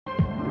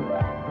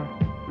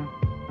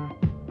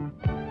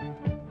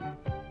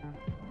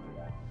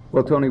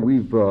Well, Tony,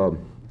 we've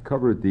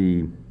covered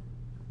the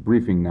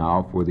briefing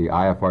now for the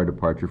IFR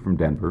departure from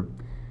Denver,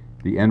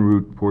 the en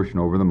route portion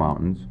over the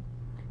mountains,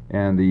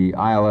 and the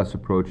ILS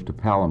approach to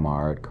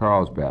Palomar at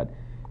Carlsbad.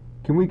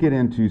 Can we get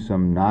into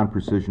some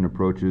non-precision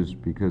approaches,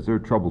 because they're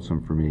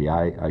troublesome for me?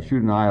 I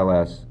shoot an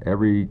ILS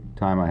every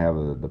time I have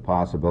the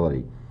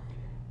possibility,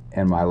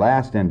 and my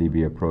last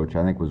NDB approach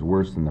I think was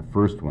worse than the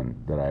first one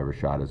that I ever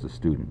shot as a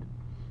student.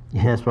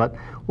 Yes,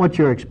 what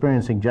you're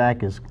experiencing,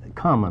 Jack, is a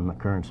common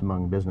occurrence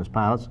among business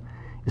pilots.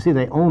 You see,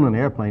 they own an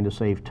airplane to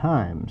save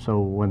time,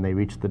 so when they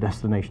reach the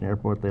destination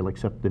airport, they'll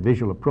accept the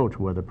visual approach,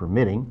 weather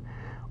permitting,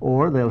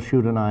 or they'll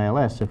shoot an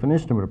ILS if an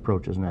instrument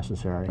approach is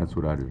necessary. That's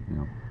what I do,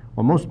 yeah.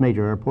 Well, most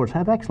major airports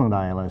have excellent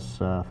ILS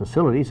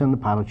facilities, and the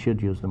pilot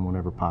should use them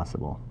whenever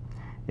possible.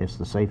 It's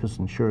the safest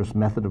and surest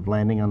method of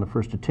landing on the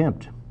first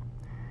attempt.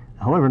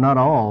 However, not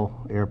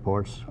all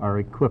airports are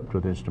equipped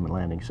with instrument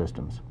landing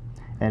systems.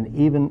 And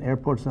even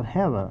airports that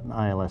have an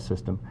ILS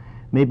system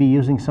may be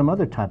using some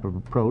other type of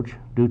approach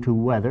due to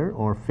weather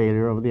or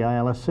failure of the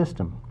ILS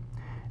system.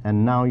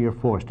 And now you're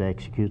forced to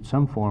execute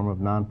some form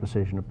of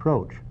non-precision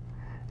approach.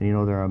 And you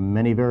know, there are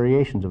many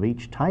variations of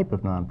each type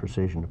of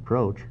non-precision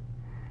approach.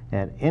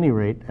 At any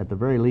rate, at the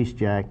very least,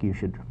 Jack, you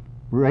should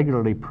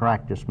regularly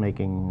practice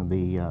making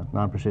the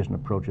non-precision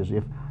approaches,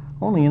 if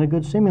only in a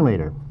good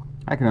simulator.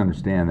 I can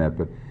understand that,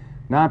 but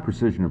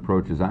non-precision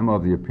approaches, I'm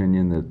of the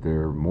opinion that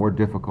they're more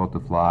difficult to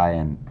fly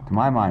and, to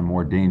my mind,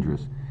 more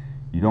dangerous.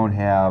 You don't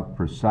have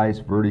precise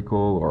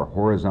vertical or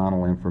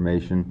horizontal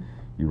information.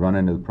 You run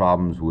into the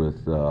problems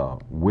with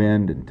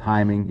wind and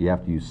timing. You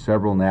have to use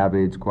several nav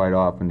aids quite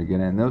often to get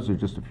in. Those are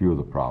just a few of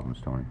the problems,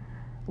 Tony.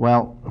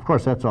 Well, of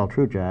course, that's all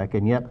true, Jack,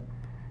 and yet,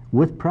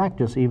 with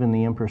practice, even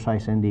the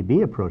imprecise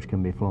NDB approach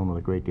can be flown with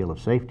a great deal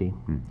of safety.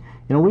 You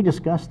know, we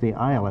discussed the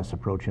ILS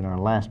approach in our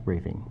last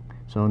briefing.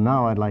 So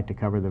now I'd like to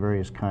cover the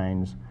various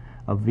kinds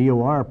of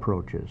VOR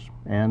approaches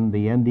and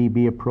the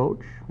NDB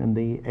approach and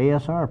the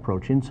ASR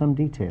approach in some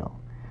detail.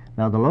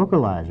 Now, the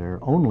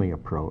localizer-only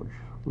approach,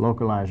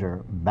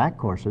 localizer back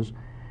courses,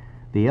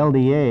 the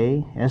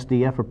LDA,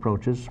 SDF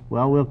approaches,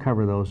 well, we'll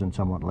cover those in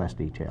somewhat less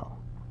detail.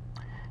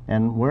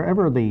 And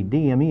wherever the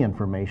DME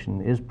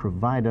information is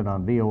provided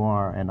on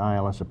VOR and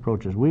ILS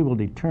approaches, we will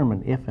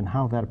determine if and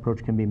how that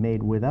approach can be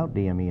made without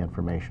DME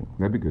information.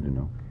 That'd be good to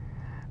know.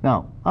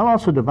 Now, I'll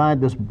also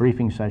divide this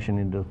briefing session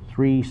into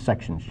 3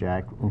 sections,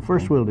 Jack. And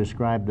first, we'll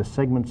describe the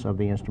segments of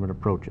the instrument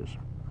approaches.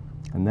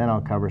 And then I'll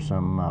cover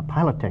some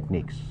pilot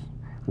techniques,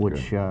 which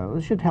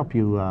should help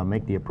you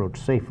make the approach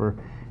safer,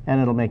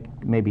 and it'll make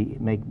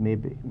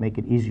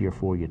it easier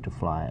for you to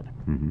fly it.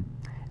 And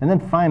then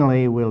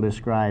finally, we'll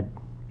describe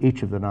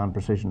each of the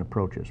non-precision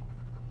approaches.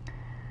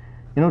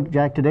 You know,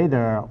 Jack, today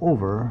there are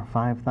over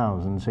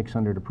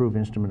 5,600 approved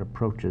instrument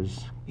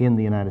approaches in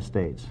the United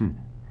States.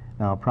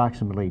 Now,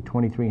 approximately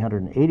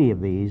 2,380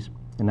 of these,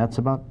 and that's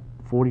about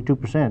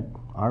 42%,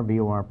 are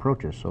VOR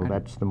approaches, so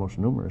that's the most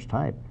numerous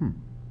type.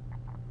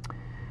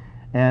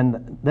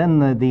 And then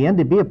the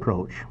NDB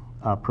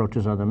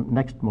approaches are the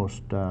next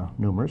most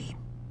numerous,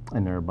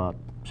 and there are about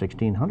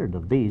 1,600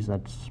 of these.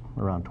 That's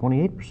around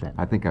 28%.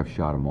 I think I've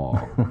shot them all.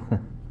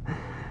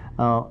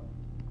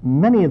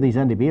 Many of these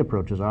NDB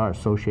approaches are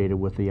associated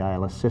with the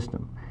ILS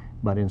system,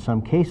 but in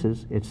some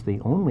cases, it's the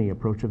only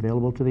approach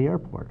available to the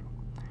airport.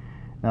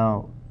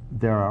 Now,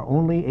 there are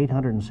only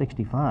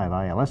 865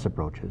 ILS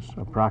approaches,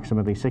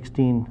 approximately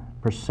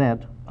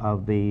 16%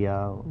 of the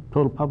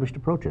total published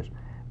approaches,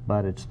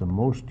 but it's the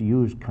most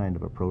used kind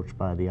of approach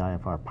by the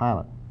IFR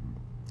pilot.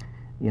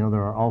 You know,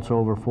 there are also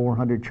over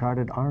 400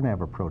 charted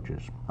RNAV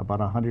approaches, about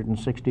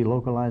 160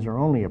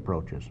 localizer-only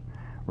approaches,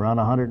 around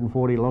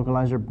 140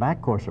 localizer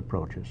backcourse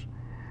approaches,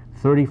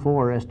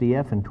 34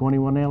 SDF and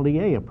 21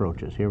 LDA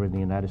approaches here in the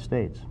United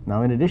States.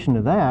 Now, in addition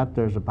to that,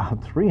 there's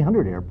about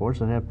 300 airports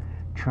that have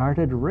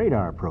charted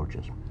radar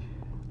approaches.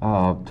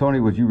 Tony,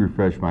 would you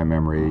refresh my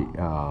memory?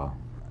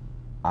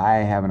 I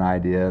have an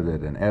idea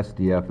that an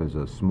SDF is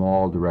a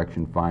small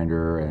direction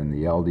finder and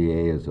the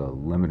LDA is a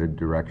limited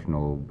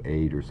directional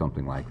aid or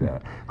something like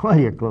that. Well,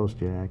 you're close,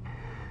 Jack.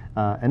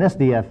 An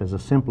SDF is a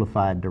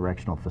simplified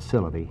directional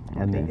facility,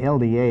 and the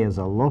LDA is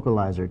a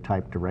localizer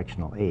type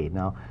directional aid.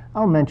 Now,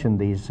 I'll mention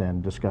these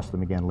and discuss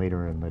them again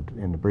later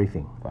in the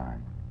briefing.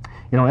 Fine.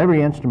 You know,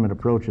 every instrument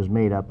approach is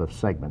made up of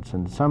segments,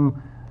 and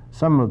some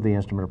of the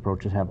instrument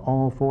approaches have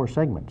all 4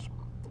 segments,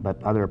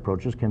 but other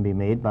approaches can be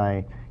made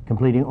by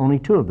completing only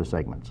 2 of the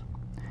segments.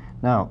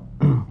 Now,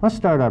 let's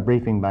start our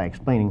briefing by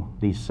explaining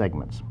these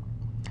segments.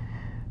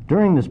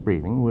 During this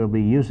briefing, we'll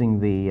be using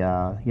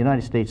the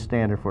United States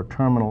Standard for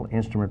Terminal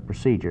Instrument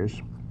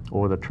Procedures,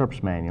 or the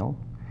TERPS manual,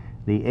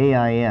 the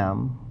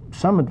AIM,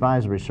 some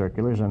advisory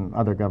circulars and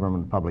other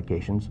government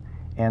publications,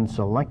 and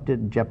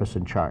selected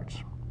Jeppesen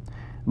charts.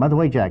 By the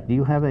way, Jack, do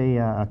you have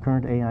a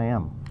current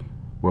AIM?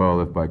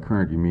 Well, if by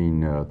current you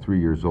mean 3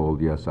 years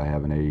old, yes, I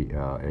have an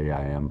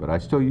AIM, but I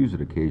still use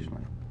it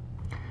occasionally.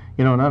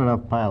 You know, not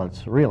enough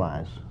pilots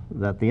realize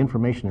that the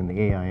information in the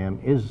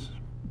AIM is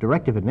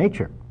directive in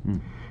nature.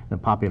 The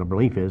popular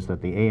belief is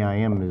that the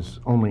AIM is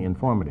only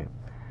informative.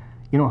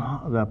 You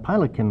know, the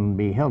pilot can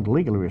be held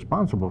legally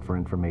responsible for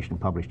information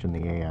published in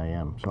the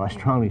AIM, so I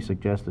strongly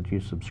suggest that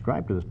you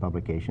subscribe to this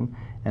publication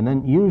and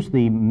then use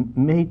the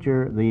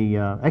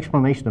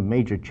explanation of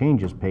major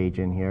changes page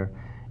in here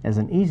as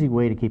an easy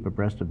way to keep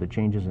abreast of the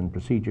changes in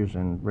procedures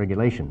and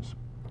regulations.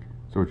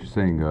 So what you're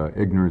saying,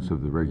 ignorance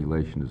of the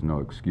regulation is no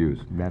excuse.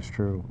 That's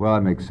true. Well,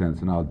 that makes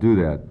sense, and I'll do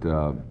that.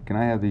 Can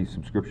I have the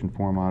subscription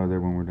form out of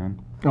there when we're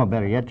done? Oh,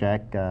 better yet,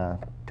 Jack,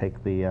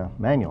 take the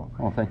manual.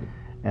 Oh, thank you.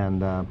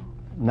 And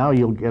now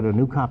you'll get a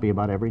new copy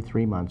about every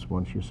 3 months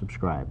once you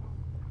subscribe.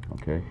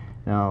 Okay.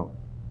 Now,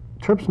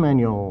 TRPS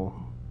Manual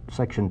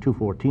Section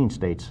 214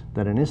 states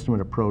that an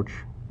instrument approach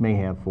may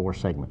have 4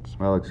 segments.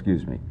 Well,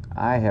 excuse me.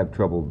 I have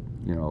trouble,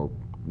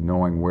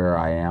 knowing where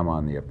I am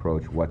on the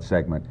approach, what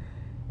segment,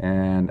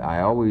 and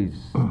I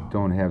always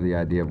don't have the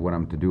idea of what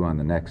I'm to do on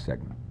the next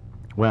segment.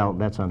 Well,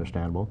 that's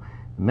understandable.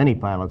 Many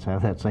pilots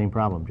have that same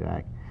problem,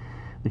 Jack.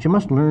 But you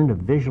must learn to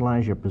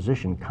visualize your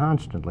position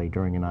constantly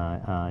during an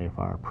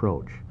IFR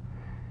approach.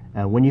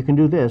 When you can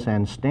do this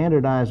and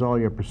standardize all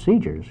your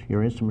procedures,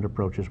 your instrument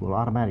approaches will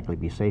automatically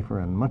be safer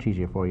and much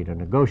easier for you to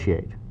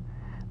negotiate.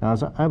 Now,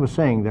 as I was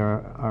saying,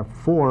 there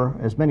are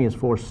as many as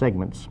 4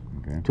 segments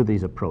to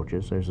these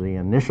approaches. There's the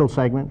initial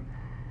segment,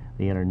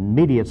 the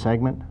intermediate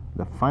segment,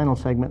 the final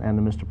segment, and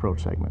the missed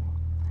approach segment.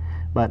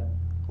 But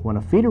when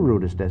a feeder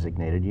route is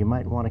designated, you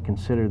might want to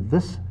consider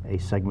this a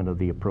segment of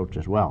the approach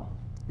as well.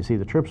 You see,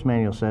 the TRPS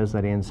manual says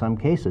that in some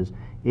cases,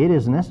 it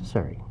is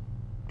necessary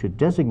to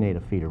designate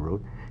a feeder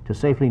route to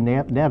safely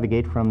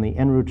navigate from the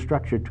en route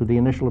structure to the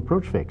initial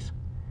approach fix.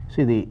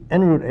 See, the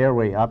en route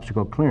airway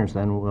obstacle clearance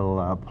then will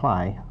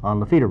apply on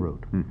the feeder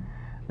route.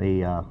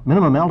 The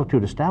minimum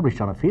altitude established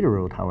on a feeder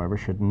route, however,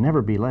 should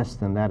never be less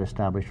than that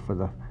established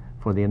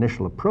for the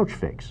initial approach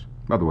fix.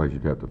 Otherwise,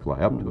 you'd have to fly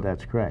up to it.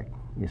 That's correct.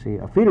 You see,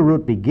 a feeder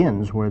route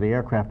begins where the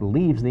aircraft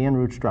leaves the en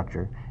route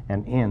structure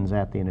and ends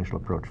at the initial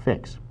approach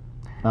fix.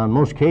 Now, in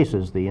most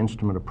cases, the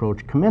instrument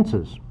approach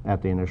commences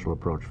at the initial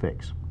approach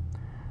fix.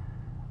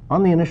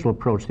 On the initial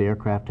approach, the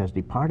aircraft has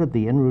departed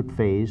the en route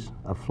phase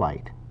of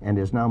flight and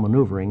is now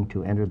maneuvering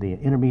to enter the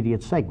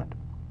intermediate segment.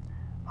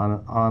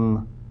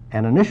 On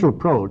an initial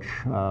approach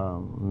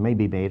may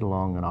be made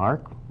along an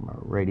arc, a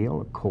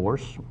radial, a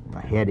course, a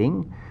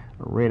heading,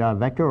 a radar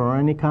vector, or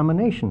any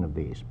combination of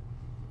these.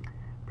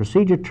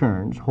 Procedure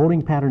turns,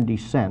 holding pattern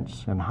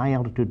descents, and high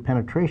altitude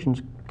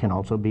penetrations can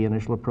also be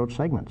initial approach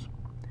segments.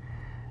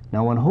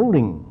 Now, when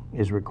holding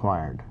is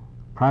required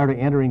prior to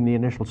entering the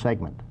initial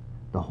segment,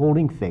 the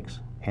holding fix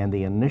and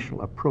the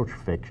initial approach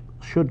fix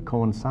should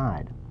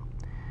coincide.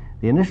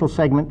 The initial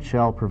segment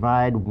shall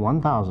provide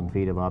 1,000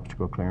 feet of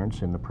obstacle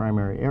clearance in the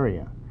primary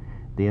area.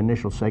 The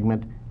initial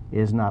segment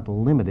is not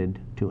limited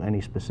to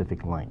any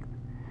specific length.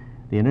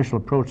 The initial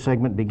approach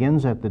segment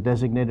begins at the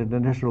designated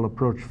initial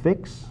approach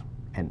fix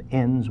and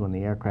ends when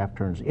the aircraft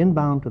turns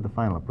inbound to the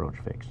final approach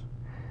fix.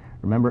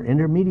 Remember,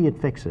 intermediate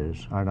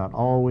fixes are not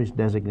always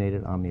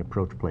designated on the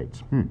approach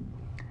plates.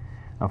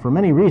 Now, for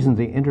many reasons,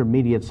 the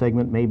intermediate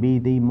segment may be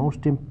the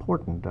most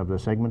important of the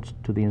segments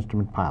to the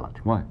instrument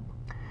pilot. Why?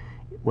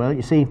 Well,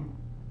 you see,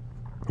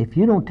 if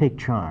you don't take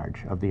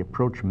charge of the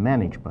approach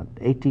management,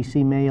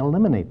 ATC may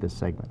eliminate this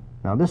segment.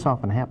 Now, this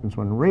often happens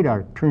when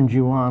radar turns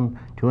you on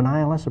to an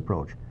ILS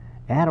approach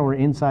at or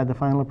inside the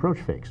final approach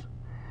fix.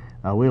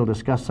 We'll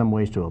discuss some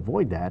ways to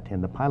avoid that in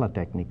the pilot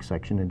technique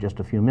section in just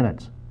a few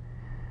minutes.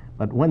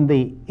 But when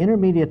the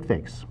intermediate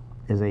fix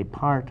is a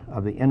part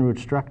of the en route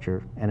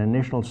structure, an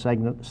initial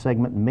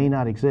segment may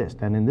not exist.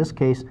 And in this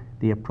case,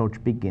 the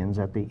approach begins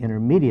at the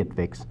intermediate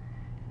fix,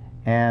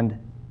 and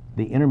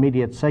the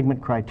intermediate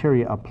segment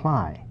criteria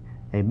apply.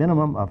 A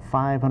minimum of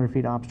 500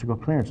 feet obstacle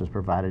clearance is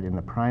provided in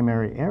the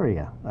primary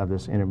area of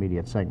this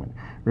intermediate segment.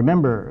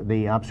 Remember,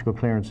 the obstacle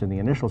clearance in the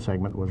initial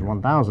segment was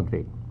 1,000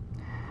 feet.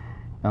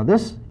 Now,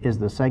 this is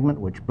the segment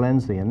which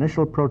blends the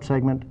initial approach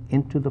segment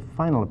into the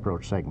final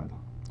approach segment.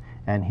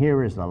 And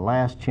here is the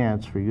last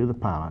chance for you, the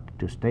pilot,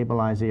 to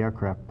stabilize the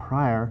aircraft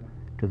prior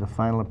to the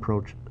final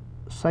approach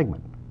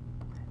segment.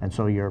 And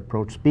so your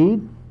approach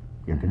speed,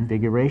 your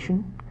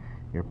configuration,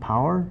 your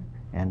power,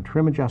 and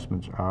trim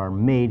adjustments are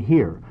made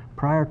here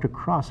prior to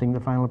crossing the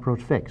final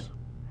approach fix.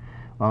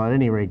 Well, at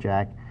any rate,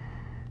 Jack,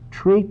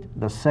 treat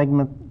the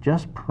segment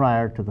just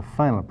prior to the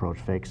final approach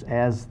fix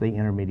as the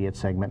intermediate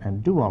segment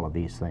and do all of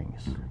these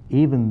things,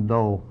 even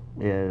though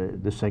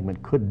the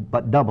segment could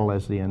but double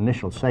as the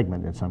initial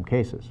segment in some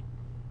cases.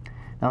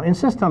 Now,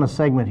 insist on a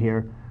segment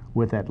here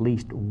with at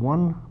least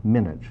 1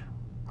 minute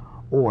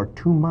or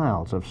 2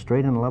 miles of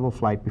straight and level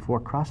flight before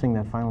crossing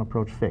that final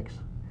approach fix.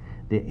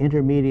 The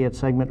intermediate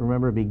segment,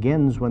 remember,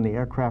 begins when the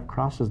aircraft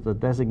crosses the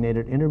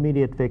designated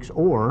intermediate fix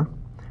or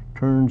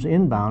turns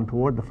inbound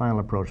toward the final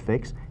approach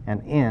fix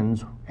and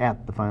ends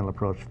at the final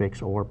approach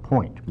fix or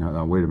point.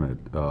 Now wait a minute.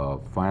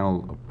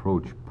 Final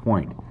approach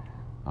point.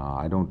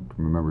 I don't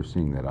remember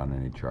seeing that on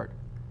any chart.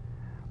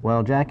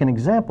 Well, Jack, an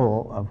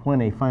example of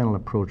when a final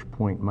approach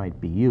point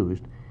might be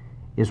used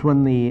is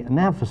when the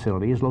nav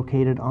facility is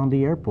located on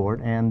the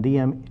airport and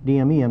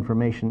DME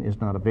information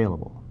is not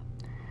available.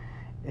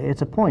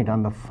 It's a point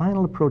on the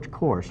final approach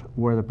course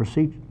where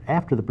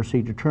after the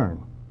procedure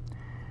turn,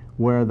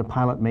 where the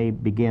pilot may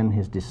begin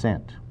his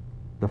descent.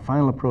 The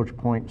final approach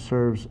point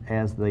serves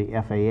as the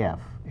FAF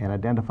and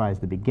identifies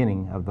the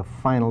beginning of the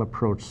final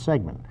approach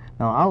segment.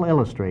 Now, I'll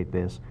illustrate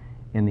this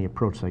in the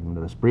approach segment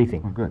of this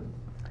briefing. Oh, good.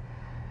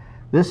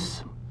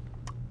 This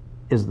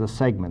is the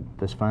segment,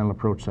 this final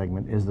approach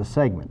segment is the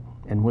segment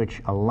in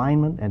which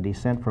alignment and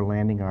descent for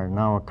landing are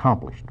now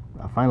accomplished.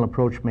 A final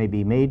approach may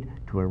be made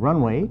to a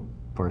runway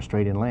for a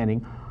straight-in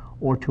landing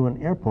or to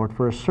an airport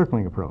for a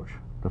circling approach.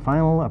 The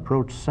final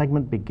approach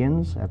segment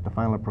begins at the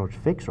final approach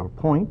fix or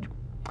point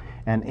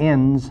and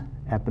ends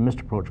at the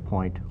missed approach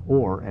point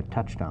or at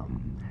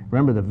touchdown.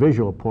 Remember, the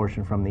visual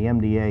portion from the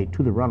MDA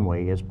to the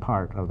runway is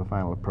part of the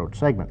final approach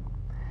segment.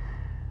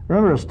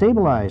 Remember, a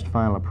stabilized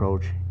final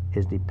approach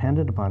is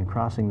dependent upon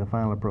crossing the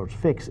final approach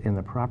fix in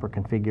the proper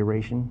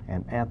configuration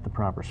and at the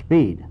proper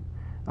speed.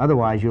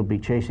 Otherwise, you'll be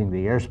chasing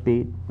the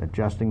airspeed,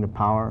 adjusting the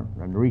power,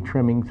 and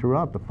retrimming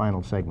throughout the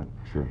final segment.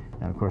 Sure.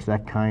 And of course,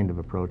 that kind of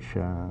approach,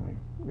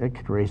 it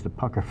could raise the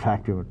pucker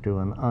factor to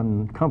an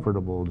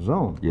uncomfortable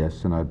zone.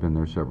 Yes, and I've been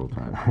there several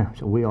times.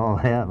 So we all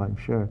have, I'm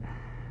sure.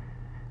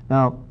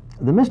 Now,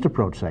 the missed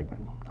approach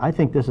segment, I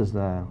think this is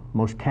the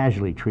most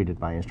casually treated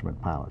by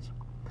instrument pilots.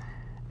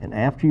 And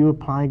after you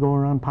apply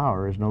go-around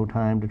power is no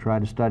time to try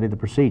to study the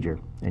procedure,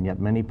 and yet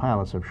many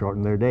pilots have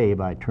shortened their day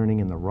by turning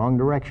in the wrong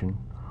direction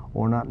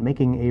or not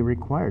making a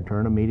required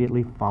turn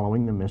immediately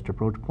following the missed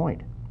approach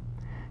point.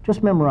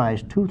 Just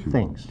memorize two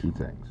things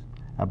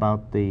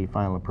about the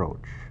final approach.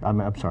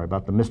 I'm sorry,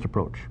 about the missed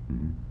approach.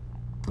 Mm-hmm.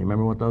 You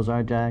remember what those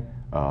are, Jack?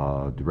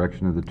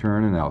 Direction of the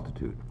turn and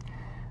altitude.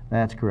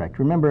 That's correct.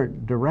 Remember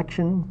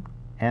direction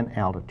and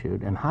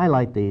altitude, and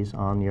highlight these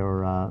on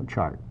your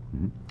chart.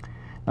 Mm-hmm.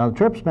 Now, the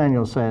TRIPS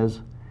manual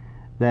says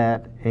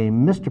that a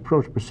missed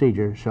approach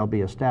procedure shall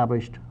be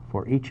established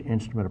for each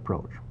instrument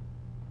approach.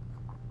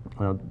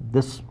 Well,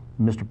 this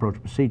missed approach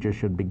procedure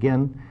should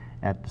begin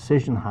at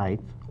decision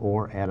height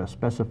or at a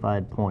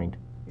specified point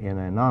in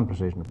a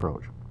non-precision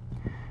approach.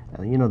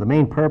 You know, the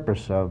main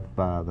purpose of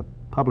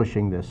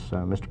publishing this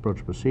missed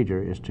approach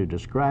procedure is to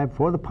describe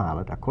for the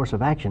pilot a course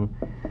of action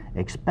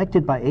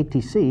expected by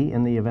ATC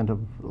in the event of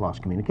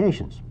lost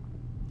communications.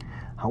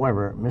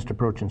 However, missed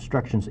approach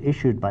instructions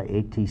issued by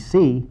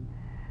ATC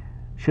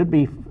should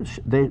be,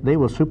 they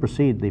will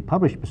supersede the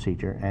published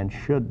procedure and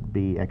should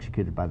be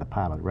executed by the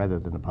pilot rather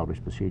than the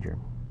published procedure.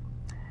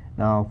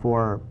 Now,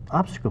 for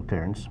obstacle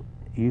clearance,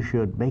 you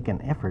should make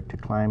an effort to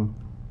climb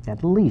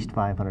at least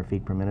 500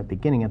 feet per minute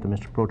beginning at the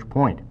missed approach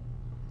point.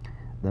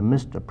 The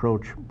missed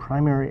approach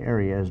primary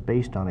area is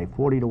based on a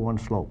 40-to-1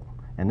 slope,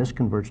 and this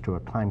converts to a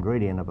climb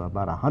gradient of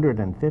about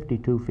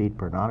 152 feet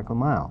per nautical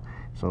mile.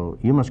 So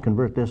you must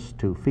convert this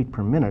to feet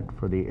per minute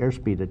for the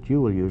airspeed that you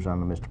will use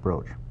on the missed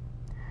approach.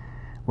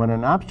 When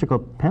an obstacle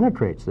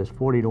penetrates this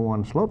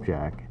 40-to-1 slope,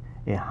 Jack,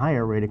 a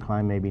higher rate of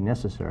climb may be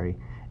necessary,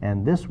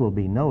 and this will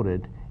be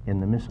noted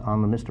in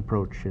on the missed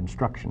approach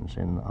instructions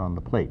on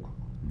the plate.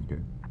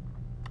 Okay.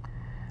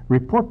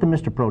 Report the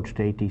missed approach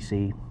to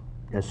ATC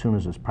as soon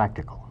as is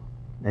practical.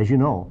 As you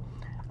know,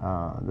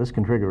 this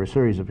can trigger a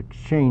series of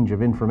exchange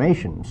of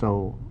information,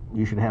 so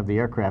you should have the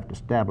aircraft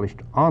established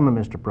on the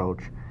missed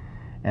approach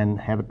and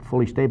have it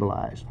fully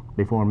stabilized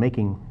before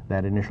making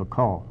that initial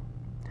call.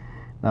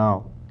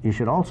 Now, you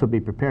should also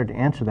be prepared to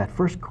answer that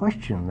first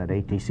question that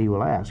ATC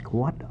will ask.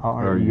 What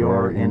are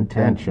your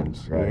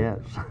intentions? Right. Yes.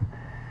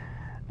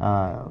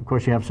 Of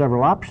course, you have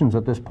several options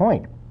at this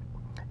point.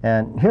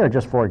 And here are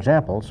just 4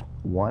 examples.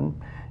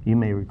 1, you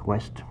may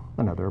request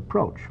another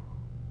approach.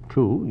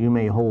 2, you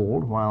may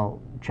hold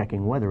while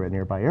checking weather at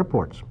nearby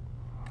airports.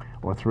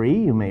 Or 3,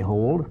 you may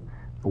hold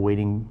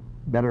awaiting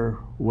better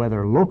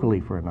weather locally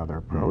for another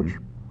approach.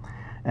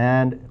 Mm-hmm.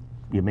 And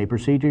you may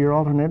proceed to your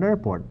alternate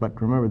airport, but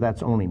remember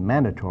that's only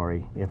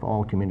mandatory if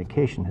all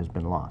communication has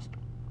been lost.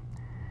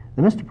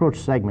 The missed approach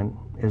segment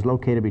is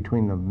located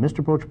between the missed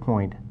approach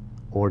point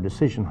or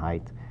decision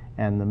height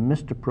and the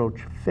missed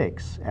approach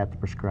fix at the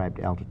prescribed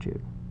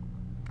altitude.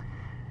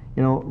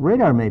 You know,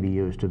 radar may be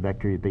used to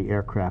vector the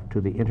aircraft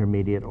to the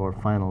intermediate or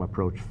final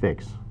approach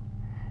fix.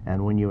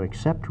 And when you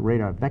accept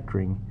radar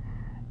vectoring,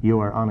 you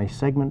are on a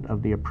segment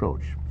of the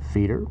approach,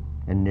 feeder,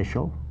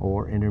 initial,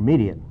 or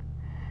intermediate,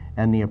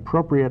 and the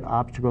appropriate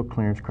obstacle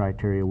clearance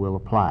criteria will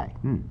apply.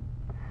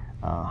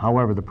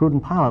 However, the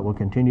prudent pilot will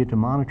continue to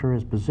monitor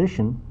his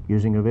position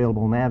using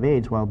available nav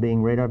aids while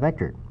being radar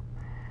vectored.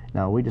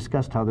 Now, we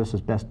discussed how this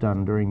is best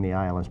done during the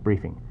ILS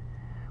briefing.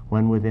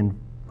 When within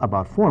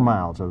about 4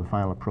 miles of the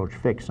final approach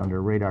fix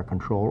under radar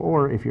control,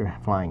 or if you're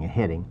flying a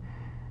heading,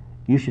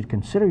 you should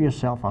consider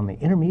yourself on the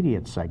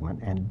intermediate segment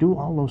and do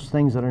all those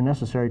things that are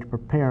necessary to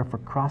prepare for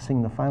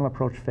crossing the final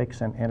approach fix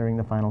and entering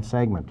the final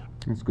segment.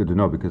 It's good to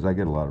know because I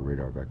get a lot of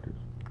radar vectors.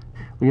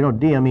 Well, you know,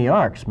 DME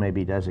arcs may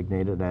be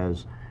designated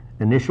as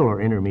initial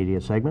or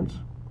intermediate segments,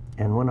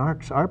 and when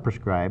arcs are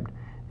prescribed,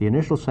 the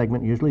initial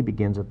segment usually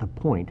begins at the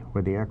point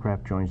where the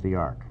aircraft joins the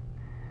arc.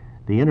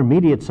 The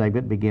intermediate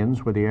segment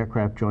begins where the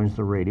aircraft joins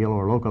the radial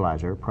or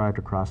localizer prior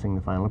to crossing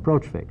the final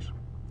approach fix.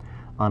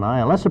 On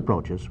ILS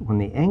approaches, when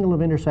the angle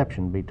of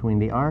interception between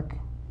the arc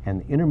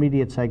and the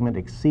intermediate segment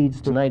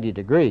exceeds 90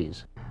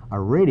 degrees, a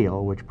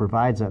radial which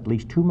provides at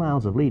least 2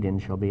 miles of lead-in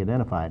shall be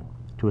identified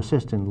to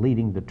assist in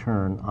leading the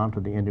turn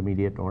onto the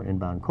intermediate or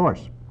inbound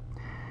course.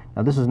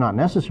 Now, this is not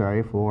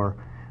necessary for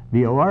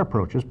VOR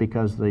approaches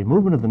because the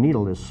movement of the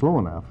needle is slow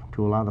enough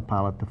to allow the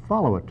pilot to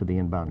follow it to the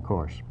inbound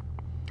course.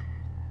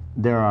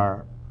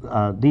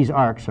 These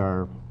arcs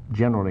are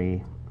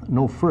generally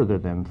no further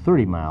than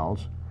 30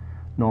 miles,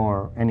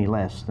 nor any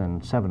less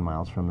than 7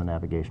 miles from the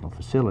navigational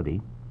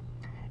facility.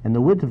 And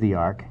the width of the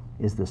arc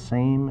is the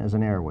same as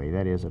an airway,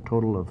 that is, a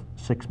total of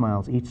 6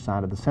 miles each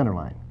side of the center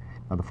line.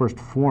 Now, the first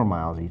 4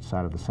 miles each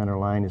side of the center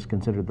line is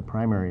considered the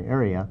primary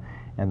area,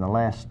 and the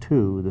last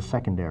 2 the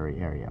secondary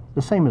area,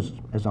 the same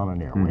as on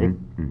an airway.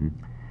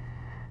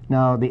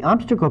 Now, the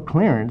obstacle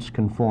clearance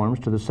conforms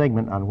to the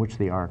segment on which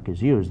the arc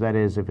is used. That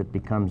is, if it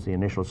becomes the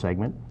initial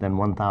segment, then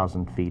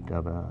 1,000 feet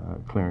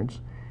of clearance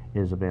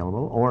is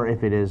available, or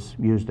if it is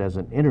used as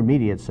an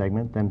intermediate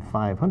segment, then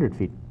 500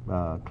 feet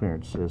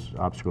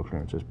obstacle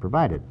clearance is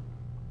provided.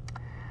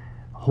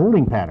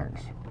 Holding patterns,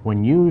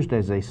 when used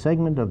as a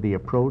segment of the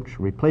approach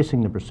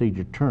replacing the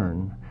procedure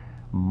turn,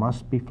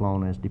 must be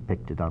flown as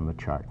depicted on the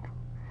chart.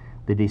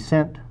 The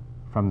descent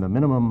from the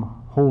minimum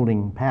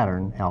holding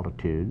pattern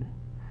altitude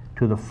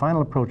to the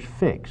final approach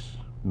fix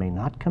may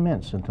not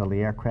commence until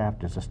the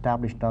aircraft is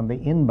established on the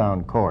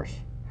inbound course.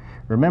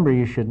 Remember,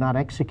 you should not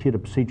execute a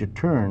procedure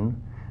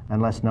turn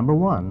unless, number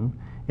 1,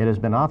 it has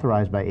been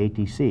authorized by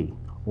ATC,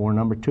 or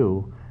number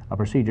 2, a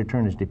procedure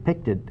turn is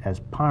depicted as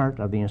part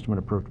of the instrument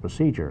approach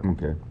procedure.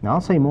 Okay. Now,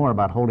 I'll say more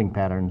about holding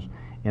patterns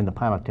in the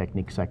pilot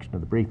technique section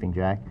of the briefing,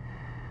 Jack.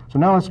 So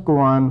now let's go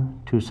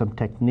on to some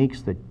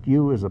techniques that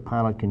you as a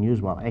pilot can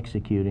use while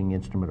executing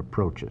instrument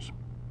approaches.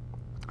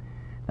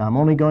 Now, I'm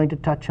only going to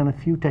touch on a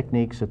few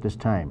techniques at this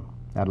time.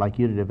 I'd like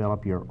you to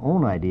develop your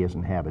own ideas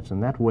and habits,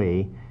 and that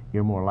way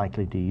you're more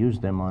likely to use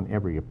them on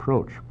every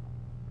approach.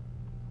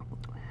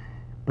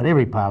 But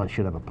every pilot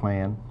should have a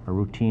plan, a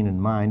routine in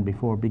mind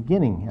before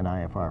beginning an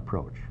IFR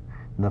approach.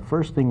 And the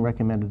first thing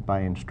recommended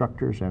by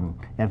instructors and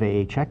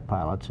FAA check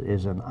pilots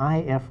is an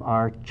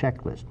IFR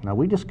checklist. Now,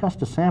 we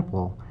discussed a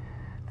sample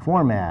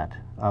format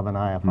of an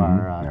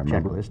IFR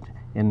checklist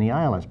in the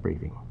ILS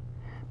briefing,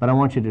 but I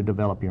want you to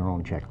develop your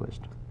own checklist.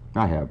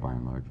 I have, by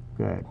and large.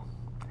 Good.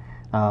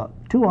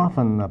 Too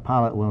often a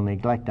pilot will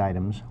neglect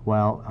items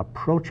while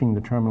approaching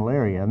the terminal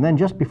area, and then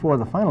just before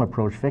the final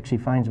approach fix, he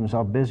finds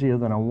himself busier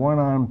than a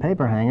one-armed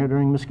paper hanger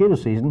during mosquito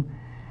season,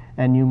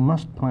 and you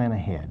must plan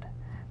ahead.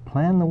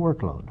 Plan the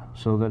workload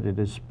so that it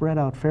is spread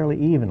out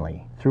fairly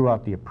evenly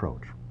throughout the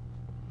approach.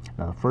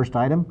 Now, the first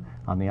item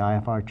on the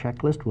IFR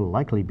checklist will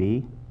likely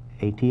be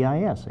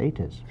ATIS.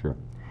 Sure.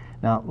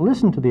 Now,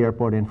 listen to the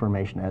airport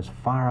information as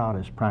far out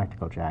as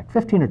practical, Jack,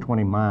 15 or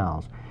 20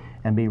 miles,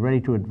 and be ready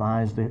to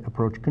advise the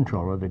approach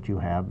controller that you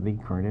have the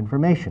current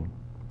information.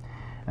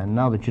 And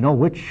now that you know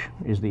which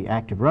is the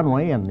active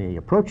runway and the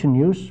approach in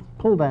use,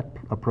 pull that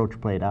approach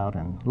plate out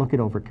and look it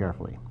over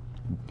carefully.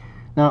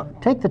 Now,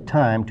 take the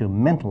time to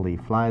mentally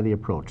fly the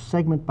approach,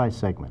 segment by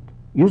segment.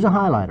 Use a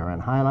highlighter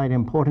and highlight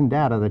important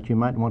data that you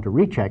might want to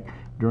recheck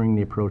during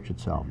the approach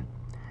itself.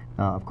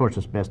 Of course,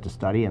 it's best to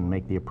study and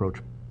make the approach,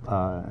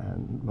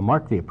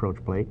 mark the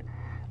approach plate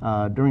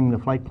during the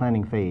flight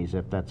planning phase,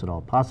 if that's at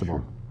all possible.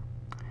 Sure.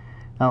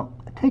 Now,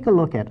 take a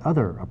look at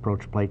other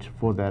approach plates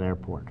for that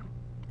airport.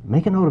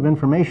 Make a note of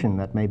information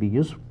that may be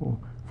useful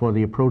for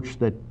the approach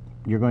that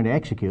you're going to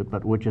execute,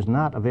 but which is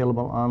not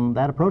available on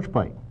that approach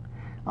plate.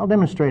 I'll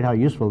demonstrate how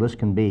useful this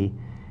can be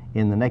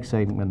in the next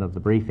segment of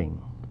the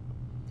briefing.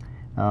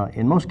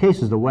 In most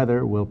cases, the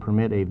weather will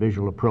permit a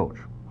visual approach.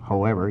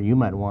 However, you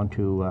might want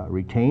to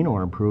retain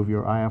or improve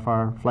your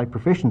IFR flight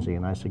proficiency,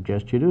 and I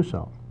suggest you do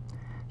so.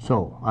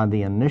 So, on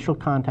the initial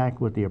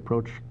contact with the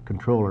approach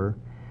controller,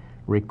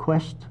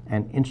 request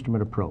an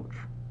instrument approach.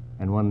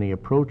 And when the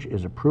approach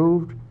is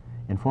approved,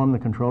 inform the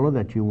controller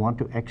that you want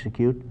to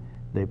execute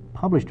the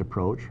published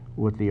approach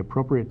with the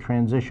appropriate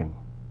transition.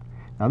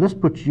 Now, this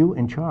puts you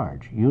in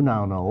charge. You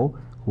now know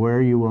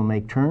where you will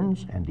make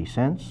turns and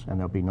descents, and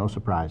there'll be no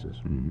surprises.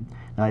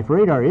 Now, if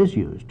radar is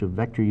used to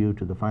vector you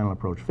to the final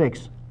approach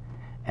fix,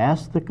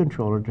 ask the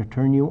controller to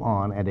turn you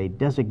on at a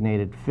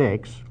designated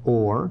fix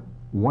or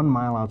 1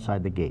 mile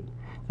outside the gate.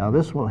 Now,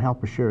 this will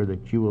help assure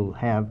that you will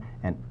have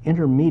an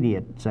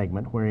intermediate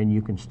segment wherein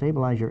you can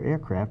stabilize your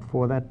aircraft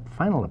for that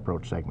final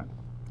approach segment.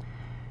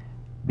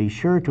 Be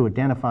sure to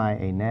identify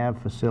a nav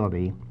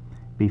facility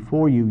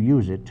before you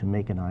use it to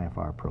make an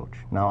IFR approach.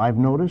 Now, I've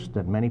noticed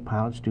that many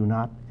pilots do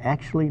not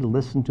actually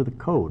listen to the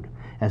code.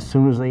 As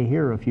soon as they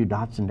hear a few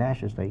dots and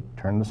dashes, they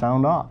turn the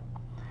sound off.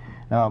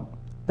 Now,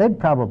 they'd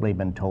probably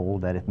been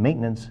told that if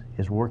maintenance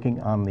is working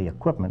on the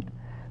equipment,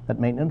 that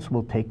maintenance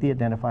will take the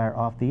identifier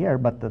off the air,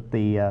 but that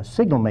the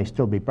signal may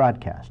still be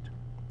broadcast.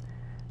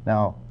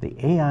 Now, the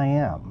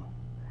AIM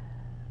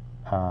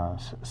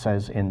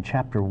says in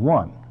Chapter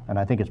 1, and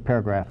I think it's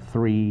paragraph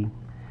 3,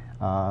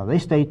 they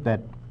state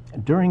that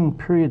during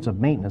periods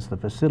of maintenance, the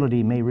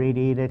facility may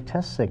radiate a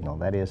test signal,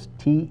 that is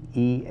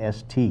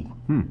TEST.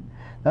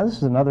 Now this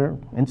is another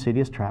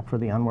insidious trap for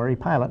the unwary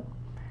pilot.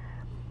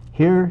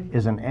 Here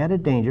is an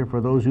added danger for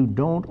those who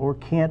don't or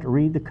can't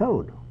read the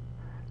code.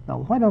 Now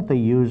why don't they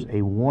use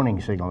a warning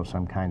signal of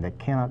some kind that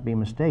cannot be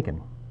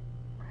mistaken?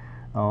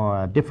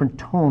 Or a different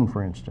tone,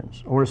 for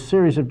instance, or a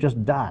series of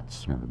just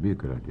dots. Yeah, that'd be a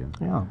good idea.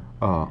 Yeah.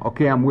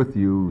 Okay, I'm with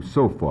you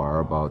so far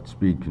about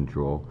speed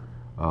control.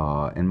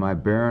 In my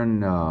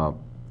Baron,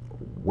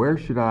 where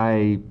should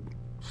I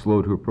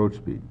slow to approach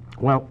speed?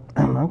 Well,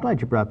 I'm glad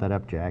you brought that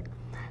up, Jack.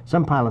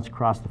 Some pilots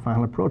cross the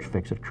final approach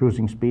fix at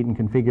cruising speed and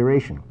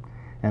configuration,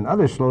 and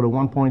others slow to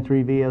 1.3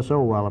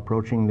 VSO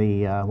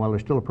while they're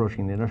still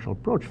approaching the initial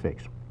approach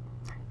fix.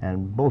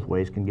 And both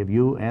ways can give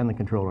you and the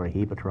controller a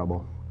heap of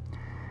trouble.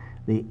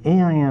 The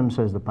AIM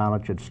says the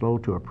pilot should slow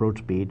to approach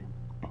speed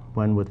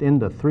when within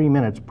the 3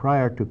 minutes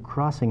prior to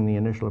crossing the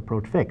initial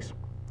approach fix.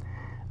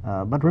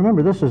 But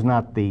remember, this is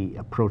not the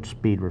approach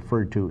speed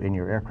referred to in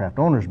your aircraft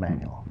owner's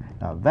manual.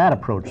 Now, that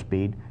approach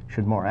speed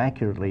should more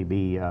accurately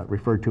be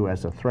referred to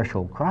as the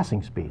threshold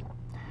crossing speed.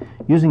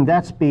 Using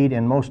that speed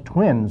in most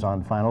twins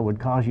on final would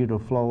cause you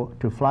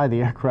to fly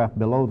the aircraft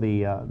below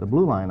the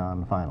blue line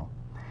on final.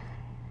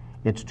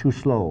 It's too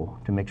slow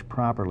to mix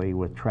properly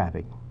with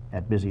traffic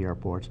at busy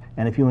airports,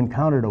 and if you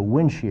encountered a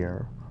wind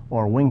shear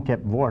or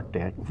wingtip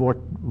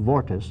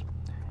vortice,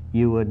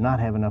 you would not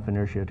have enough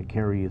inertia to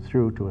carry you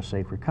through to a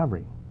safe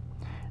recovery.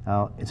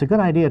 Now, it's a good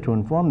idea to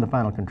inform the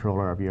final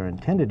controller of your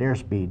intended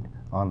airspeed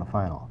on the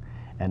final,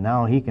 and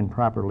now he can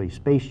properly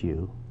space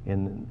you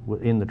in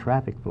the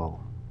traffic flow.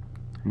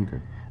 Okay.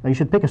 Now, you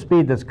should pick a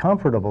speed that's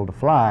comfortable to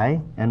fly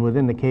and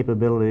within the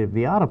capability of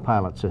the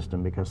autopilot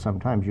system, because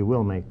sometimes you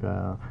will make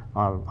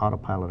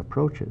autopilot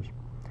approaches.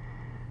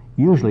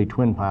 Usually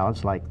twin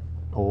pilots like,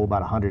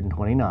 about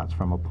 120 knots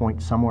from a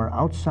point somewhere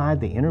outside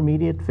the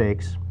intermediate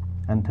fix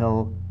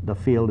until the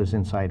field is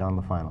in sight on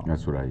the final.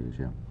 That's what I use,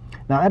 yeah.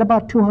 Now, at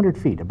about 200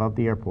 feet above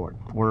the airport,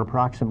 or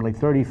approximately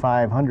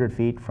 3,500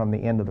 feet from the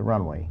end of the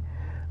runway,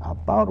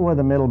 about where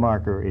the middle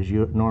marker is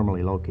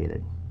normally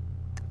located,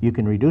 you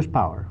can reduce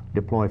power,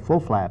 deploy full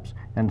flaps,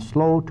 and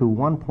slow to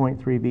 1.3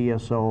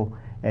 VSO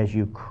as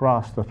you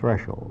cross the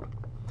threshold.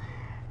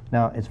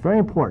 Now, it's very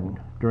important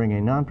during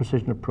a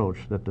non-precision approach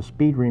that the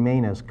speed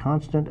remain as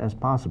constant as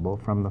possible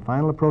from the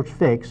final approach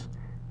fix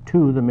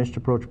to the missed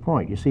approach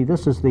point. You see,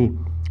 this is the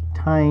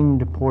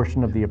timed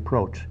portion of the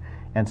approach,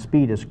 and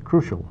speed is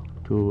crucial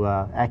to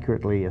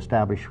accurately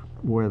establish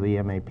where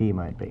the MAP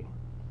might be.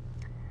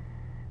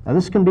 Now,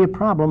 this can be a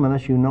problem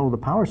unless you know the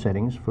power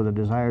settings for the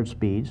desired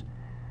speeds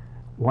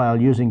while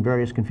using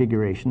various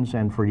configurations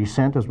and for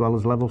descent as well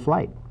as level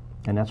flight.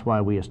 And that's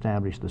why we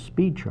established the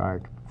speed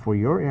chart for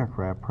your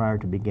aircraft prior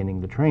to beginning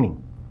the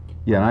training.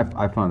 Yeah, and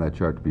I found that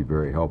chart to be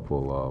very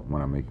helpful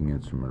when I'm making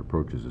instrument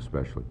approaches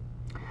especially.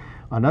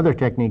 Another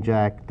technique,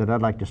 Jack, that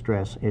I'd like to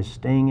stress is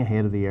staying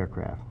ahead of the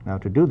aircraft. Now,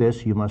 to do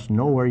this, you must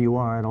know where you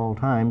are at all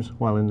times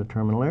while in the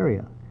terminal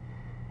area.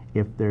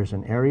 If there's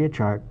an area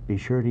chart, be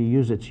sure to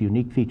use its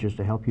unique features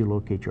to help you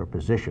locate your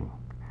position.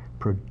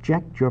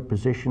 Project your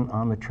position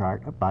on the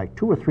chart by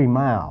 2 or 3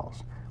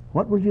 miles.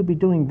 What will you be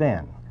doing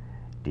then?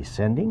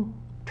 Descending,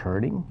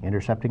 turning,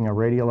 intercepting a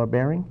radial or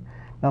bearing?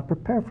 Now,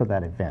 prepare for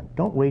that event.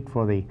 Don't wait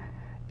for the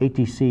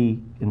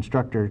ATC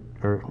instructor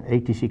or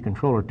ATC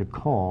controller to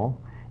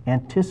call.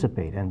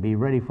 Anticipate and be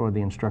ready for the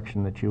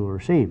instruction that you will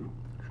receive.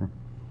 Sure.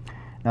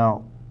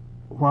 Now,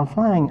 while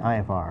flying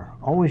IFR,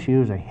 always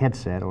use a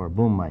headset or a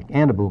boom mic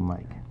and a boom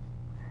mic.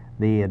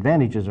 The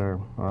advantages are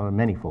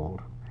manyfold.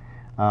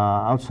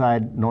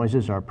 Outside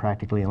noises are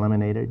practically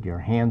eliminated. Your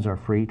hands are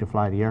free to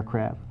fly the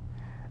aircraft.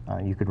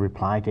 You could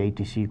reply to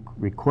ATC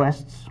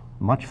requests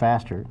much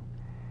faster.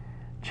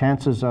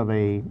 Chances of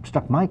a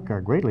stuck mic are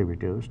greatly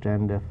reduced,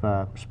 and if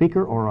a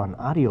speaker or an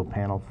audio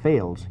panel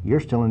fails, you're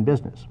still in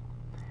business.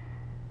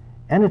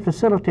 And it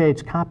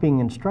facilitates copying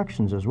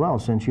instructions as well,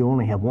 since you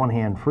only have one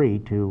hand free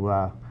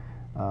to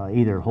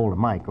either hold a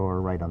mic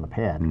or write on the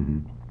pad. Mm-hmm.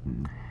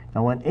 Mm-hmm.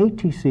 Now, when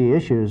ATC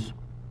issues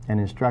an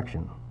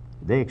instruction,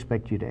 they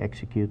expect you to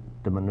execute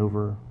the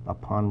maneuver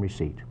upon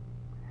receipt.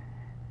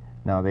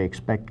 Now, they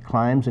expect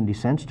climbs and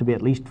descents to be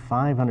at least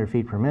 500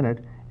 feet per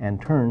minute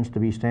and turns to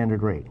be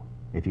standard rate.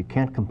 If you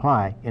can't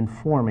comply,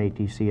 inform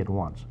ATC at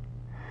once.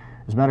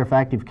 As a matter of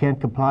fact, if you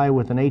can't comply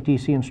with an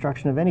ATC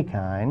instruction of any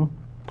kind,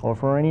 or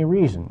for any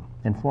reason,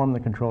 inform the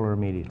controller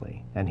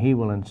immediately. And he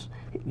will,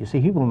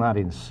 he will not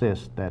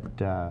insist that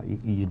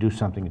you do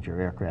something that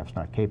your aircraft's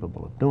not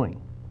capable of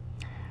doing.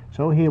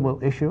 So he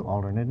will issue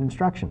alternate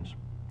instructions.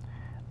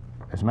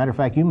 As a matter of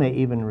fact, you may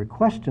even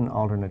request an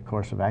alternate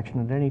course of action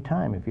at any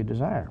time if you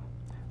desire.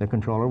 The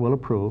controller will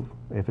approve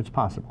if it's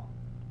possible.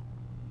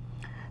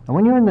 Now,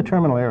 when you're in the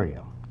terminal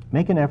area,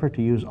 make an effort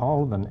to use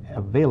all the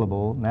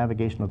available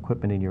navigational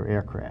equipment in your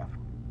aircraft.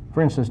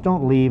 For instance,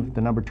 don't leave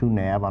the number 2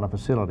 nav on a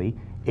facility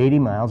 80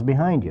 miles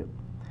behind you.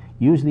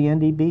 Use the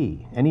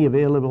NDB, any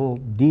available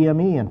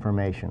DME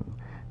information,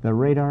 the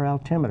radar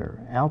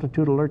altimeter,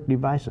 altitude alert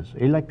devices,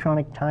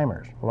 electronic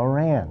timers,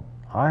 LORAN,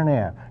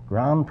 RNAV,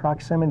 ground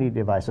proximity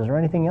devices, or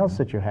anything else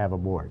that you have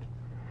aboard.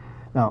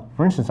 Now,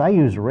 for instance, I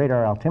use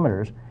radar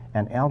altimeters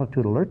and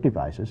altitude alert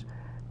devices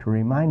to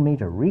remind me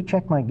to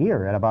recheck my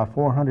gear at about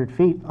 400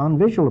 feet on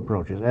visual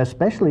approaches,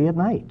 especially at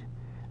night.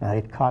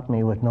 It caught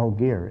me with no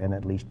gear in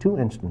at least 2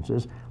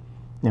 instances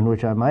in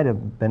which I might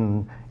have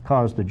been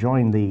caused to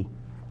join the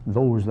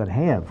those that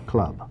have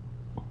club.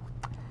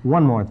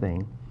 One more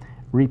thing.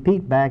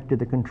 Repeat back to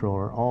the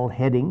controller all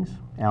headings,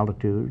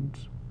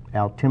 altitudes,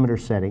 altimeter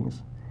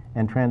settings,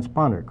 and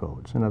transponder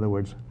codes, in other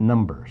words,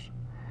 numbers.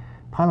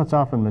 Pilots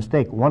often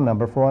mistake one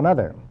number for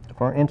another.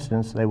 For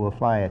instance, they will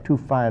fly a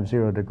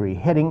 250-degree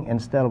heading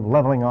instead of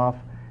leveling off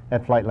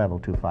at flight level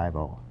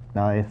 250.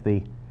 Now, if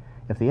the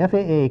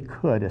FAA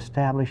could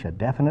establish a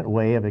definite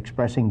way of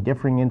expressing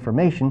differing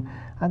information,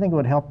 I think it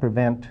would help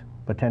prevent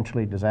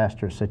potentially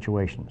disastrous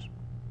situations.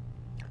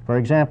 For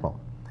example,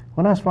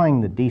 when I was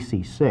flying the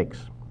DC-6,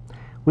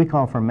 we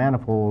call for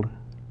manifold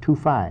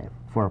 25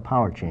 for a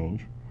power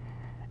change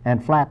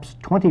and flaps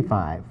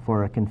 25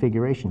 for a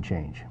configuration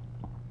change.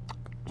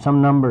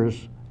 Some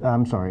numbers,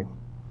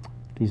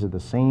 these are the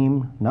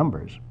same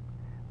numbers,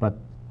 but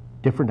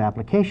different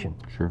application.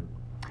 Sure.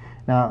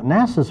 Now,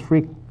 NASA's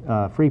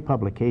free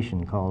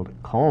publication called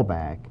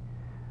Callback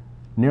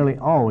nearly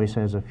always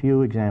has a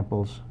few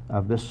examples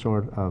of this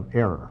sort of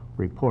error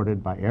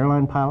reported by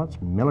airline pilots,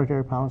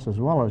 military pilots, as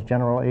well as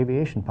general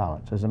aviation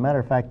pilots. As a matter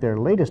of fact, their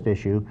latest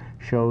issue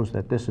shows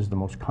that this is the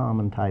most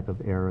common type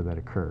of error that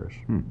occurs.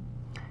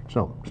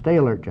 So stay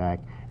alert,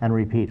 Jack, and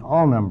repeat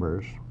all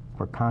numbers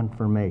for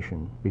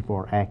confirmation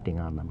before acting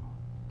on them.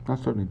 I'll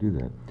certainly do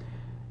that.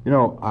 You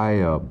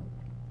know,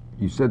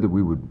 you said that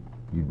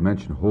you'd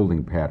mention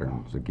holding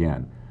patterns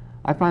again.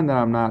 I find that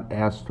I'm not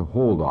asked to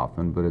hold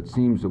often, but it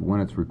seems that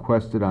when it's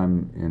requested,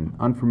 I'm in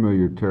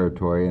unfamiliar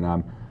territory, and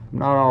I'm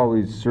not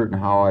always certain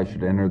how I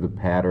should enter the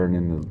pattern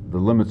in the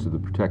limits of the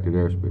protected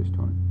airspace,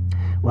 Tony.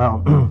 Well,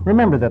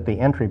 remember that the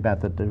entry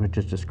method which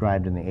is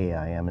described in the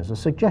AIM is a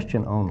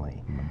suggestion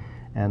only,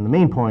 and the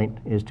main point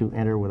is to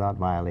enter without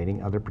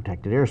violating other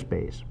protected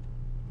airspace.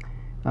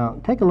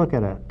 Now, take a look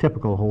at a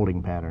typical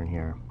holding pattern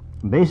here.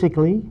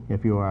 Basically,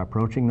 if you are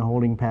approaching the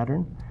holding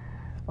pattern,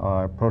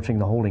 or approaching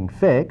the holding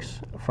fix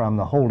from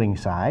the holding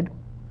side,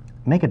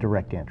 make a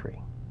direct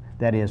entry.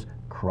 That is,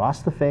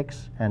 cross the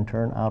fix and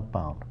turn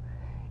outbound.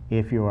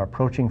 If you are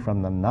approaching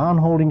from the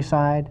non-holding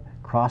side,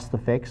 cross the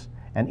fix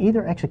and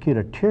either execute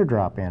a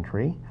teardrop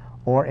entry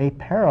or a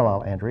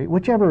parallel entry,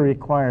 whichever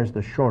requires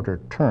the shorter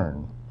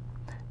turn.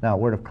 Now,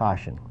 word of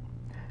caution.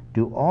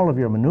 Do all of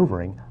your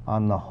maneuvering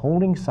on the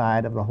holding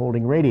side of the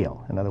holding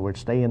radial. In other words,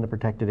 stay in the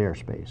protected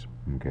airspace.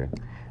 Okay.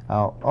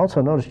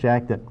 Also notice,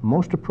 Jack, that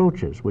most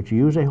approaches which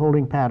use a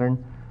holding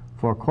pattern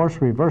for course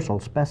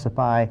reversal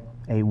specify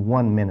a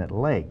 1-minute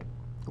leg.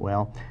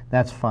 Well,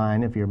 that's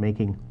fine if you're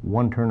making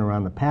one turn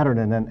around the pattern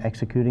and then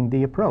executing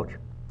the approach.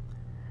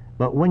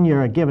 But when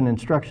you're given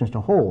instructions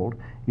to hold,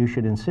 you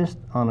should insist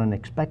on an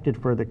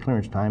expected further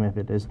clearance time if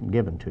it isn't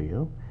given to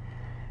you.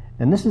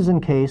 And this is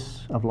in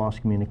case of lost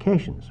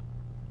communications.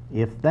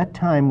 If that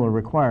time will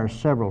require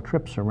several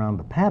trips around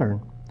the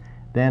pattern,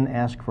 then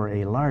ask for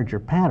a larger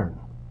pattern.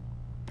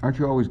 Aren't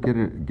you always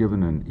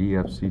given an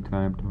EFC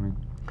time, Tony?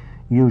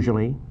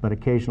 Usually, but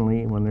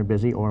occasionally when they're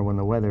busy or when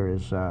the weather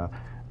is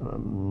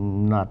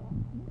not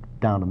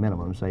down to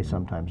minimums, they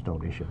sometimes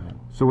don't issue them.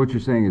 So what you're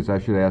saying is I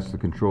should ask the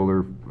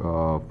controller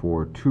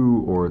for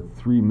 2 or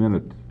 3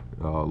 minute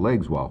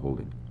legs while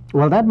holding?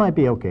 Well, that might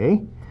be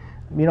okay,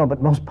 you know,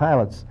 but most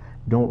pilots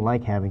don't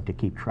like having to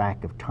keep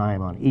track of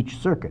time on each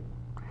circuit.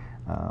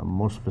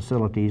 Most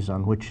facilities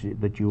on which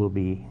that you will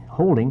be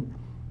holding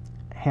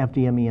have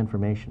DME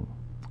information.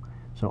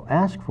 So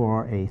ask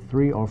for a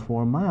 3 or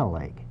 4 mile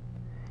leg.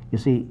 You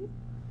see,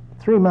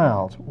 3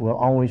 miles will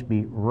always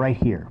be right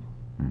here,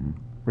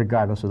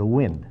 regardless of the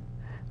wind.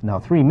 Now,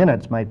 3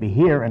 minutes might be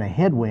here in a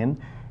headwind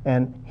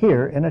and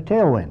here in a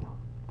tailwind.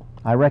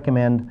 I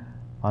recommend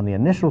on the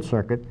initial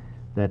circuit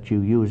that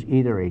you use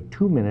either a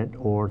 2-minute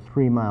or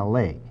 3-mile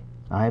leg.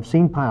 I have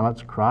seen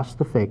pilots cross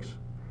the fix,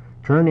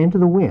 turn into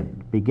the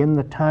wind, begin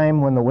the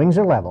time when the wings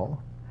are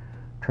level,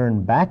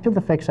 turn back to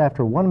the fix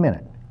after 1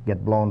 minute,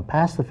 get blown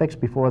past the fix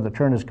before the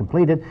turn is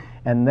completed,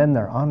 and then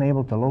they're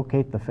unable to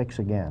locate the fix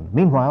again.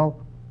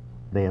 Meanwhile,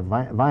 they have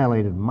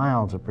violated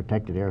miles of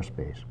protected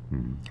airspace.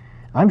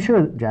 I'm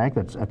sure, Jack,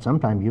 that at some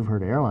time you've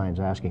heard airlines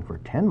asking for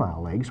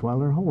 10-mile legs while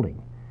they're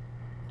holding.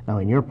 Now,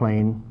 in your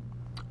plane,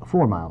 a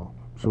 4-mile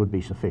would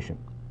be sufficient.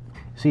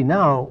 See,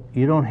 now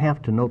you don't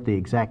have to note the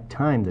exact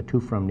time the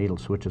two-from needle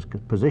switches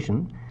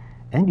position,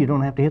 and you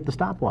don't have to hit the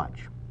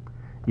stopwatch.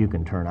 You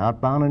can turn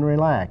outbound and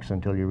relax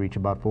until you reach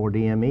about 4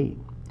 DME.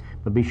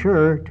 But be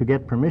sure to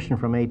get permission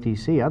from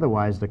ATC,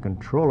 otherwise the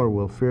controller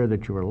will fear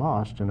that you are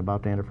lost and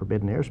about to enter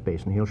forbidden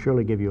airspace, and he'll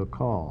surely give you a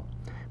call.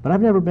 But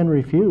I've never been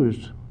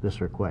refused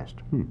this request.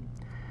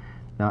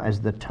 Now,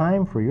 as the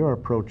time for your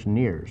approach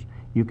nears,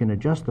 you can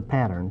adjust the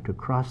pattern to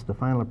cross the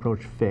final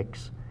approach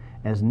fix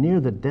as near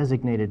the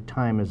designated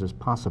time as is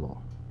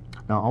possible.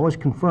 Now, always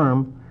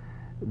confirm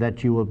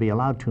that you will be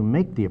allowed to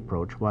make the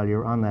approach while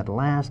you're on that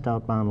last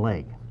outbound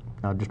leg.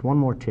 Now, just one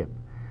more tip.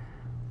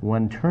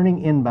 When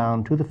turning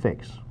inbound to the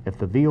fix, if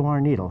the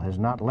VOR needle has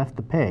not left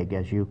the peg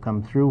as you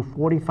come through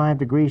 45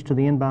 degrees to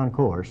the inbound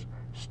course,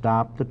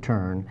 stop the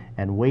turn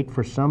and wait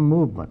for some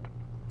movement.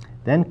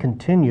 Then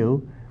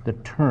continue the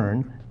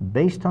turn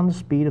based on the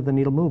speed of the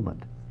needle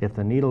movement. If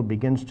the needle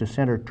begins to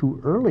center too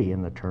early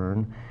in the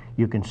turn,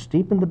 you can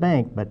steepen the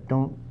bank, but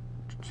don't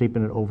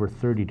steepen it over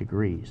 30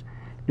 degrees.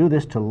 Do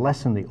this to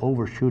lessen the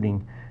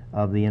overshooting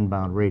of the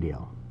inbound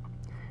radial.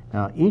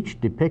 Now, each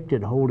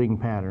depicted holding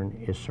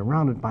pattern is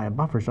surrounded by a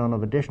buffer zone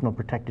of additional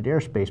protected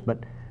airspace,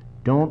 but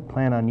don't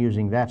plan on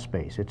using that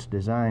space. It's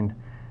designed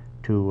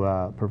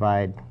to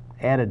provide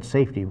added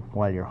safety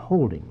while you're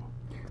holding.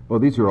 Well,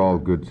 these are all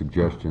good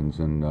suggestions,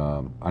 and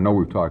I know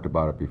we've talked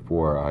about it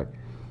before.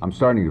 I'm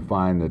starting to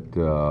find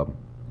that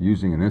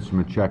using an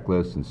instrument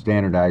checklist and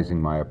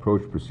standardizing my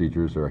approach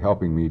procedures are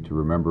helping me to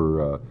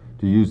remember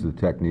to use the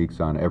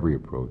techniques on every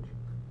approach.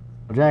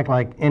 Jack,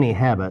 like any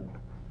habit,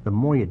 the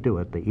more you do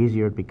it, the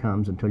easier it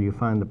becomes until you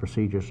find the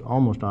procedures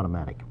almost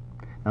automatic.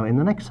 Now, in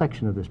the next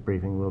section of this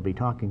briefing, we'll be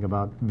talking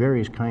about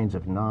various kinds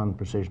of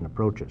non-precision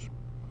approaches.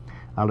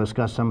 I'll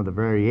discuss some of the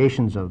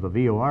variations of the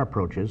VOR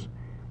approaches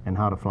and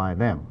how to fly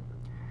them.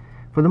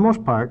 For the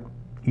most part,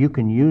 you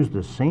can use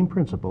the same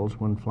principles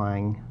when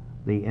flying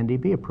the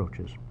NDB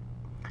approaches.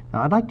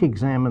 Now, I'd like to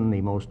examine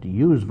the most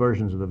used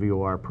versions of the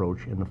VOR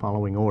approach in the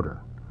following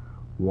order.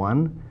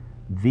 1,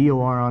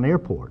 VOR on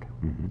airport.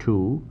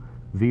 2,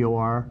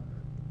 VOR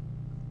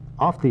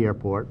off the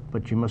airport,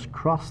 but you must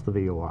cross the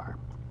VOR.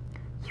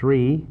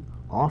 3,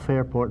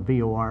 off-airport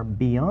VOR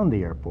beyond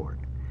the airport.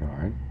 All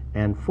right.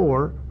 And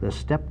 4, the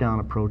step-down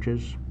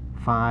approaches.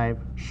 5,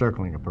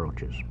 circling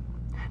approaches.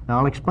 Now,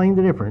 I'll explain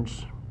the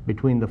difference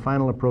between the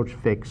final approach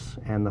fix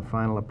and the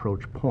final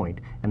approach point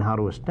and how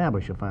to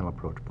establish a final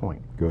approach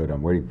point. Good,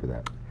 I'm waiting for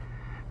that.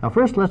 Now,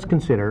 first, let's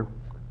consider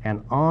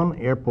an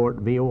on-airport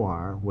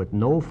VOR with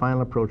no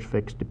final approach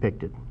fix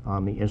depicted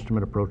on the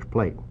instrument approach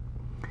plate.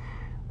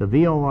 The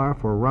VOR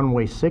for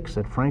runway 6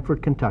 at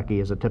Frankfort,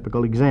 Kentucky is a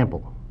typical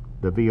example.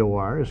 The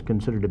VOR is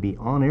considered to be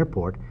on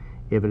airport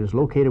if it is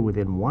located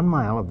within 1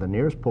 mile of the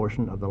nearest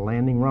portion of the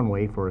landing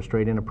runway for a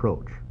straight-in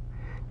approach.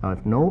 Now,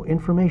 if no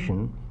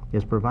information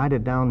is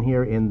provided down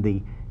here in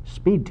the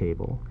speed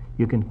table,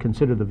 you can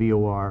consider the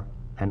VOR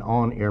an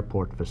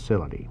on-airport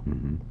facility.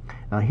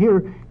 Now,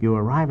 here you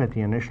arrive at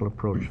the initial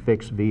approach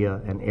fix via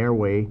an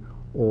airway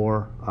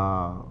or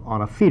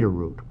on a feeder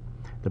route.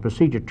 The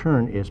procedure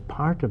turn is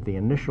part of the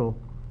initial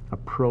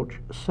approach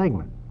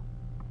segment.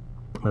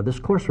 Now, this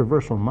course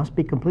reversal must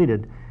be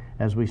completed,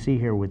 as we see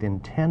here, within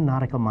 10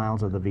 nautical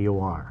miles of the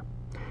VOR.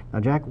 Now,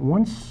 Jack,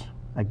 once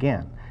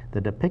again, the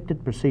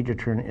depicted procedure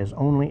turn is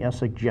only a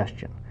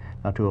suggestion.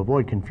 Now, to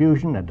avoid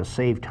confusion and to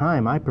save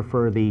time, I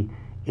prefer the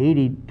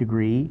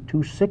 80-degree to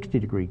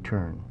 60-degree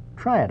turn.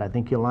 Try it. I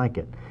think you'll like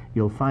it.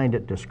 You'll find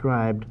it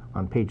described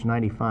on page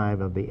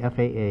 95 of the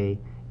FAA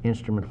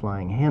Instrument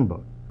Flying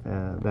Handbook.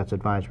 That's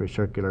Advisory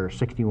Circular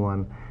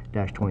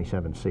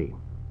 61-27C.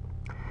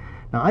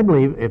 Now, I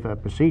believe if a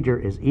procedure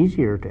is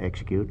easier to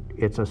execute,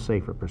 it's a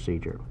safer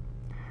procedure.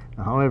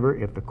 Now, however,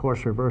 if the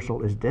course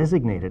reversal is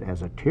designated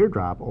as a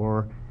teardrop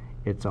or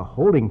it's a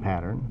holding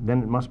pattern,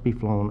 then it must be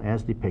flown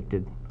as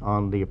depicted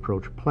on the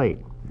approach plate.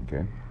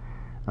 Okay.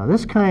 Now,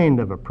 this kind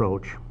of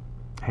approach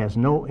has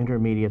no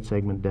intermediate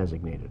segment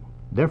designated.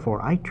 Therefore,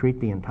 I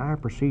treat the entire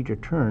procedure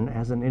turn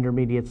as an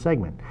intermediate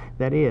segment.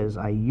 That is,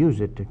 I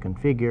use it to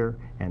configure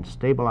and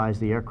stabilize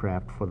the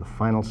aircraft for the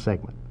final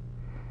segment.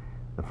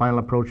 The final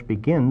approach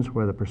begins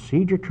where the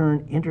procedure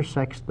turn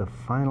intersects the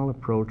final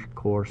approach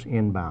course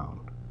inbound.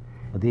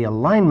 The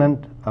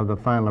alignment of the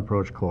final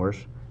approach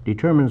course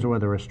determines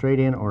whether a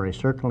straight-in or a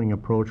circling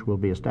approach will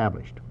be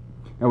established.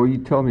 Now, will you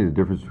tell me the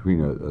difference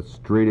between a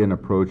straight-in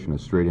approach and a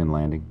straight-in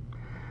landing?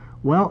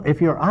 Well, if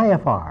you're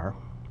IFR,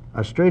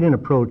 a straight-in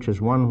approach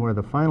is one where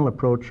the final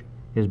approach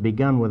is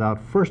begun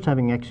without first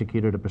having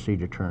executed a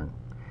procedure turn.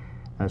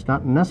 And it's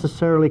not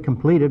necessarily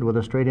completed with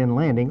a straight-in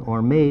landing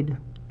or made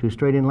to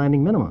straight-in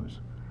landing minimums.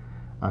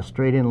 A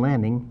straight-in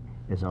landing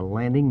is a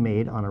landing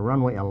made on a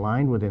runway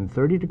aligned within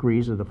 30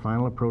 degrees of the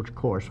final approach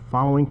course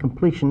following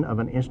completion of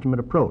an instrument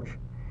approach.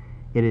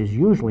 It is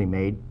usually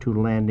made to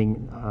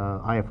landing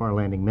IFR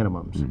landing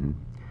minimums.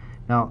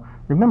 Now,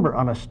 remember,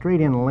 on a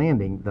straight-in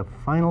landing, the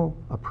final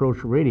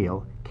approach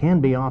radial can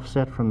be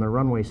offset from the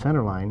runway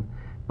centerline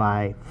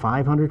by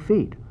 500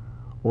 feet,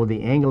 or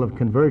the angle of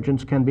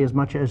convergence can be as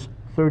much as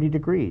 30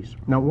 degrees.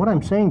 Now, what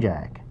I'm saying,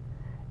 Jack,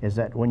 is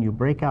that when you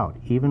break out,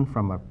 even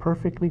from a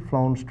perfectly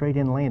flown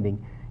straight-in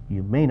landing,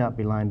 you may not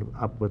be lined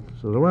up with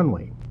the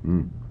runway.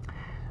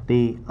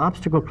 The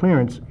obstacle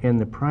clearance in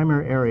the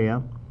primary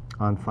area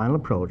on final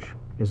approach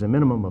is a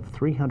minimum of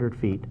 300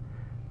 feet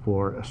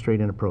for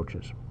straight-in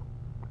approaches.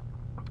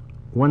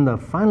 When the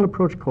final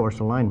approach course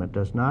alignment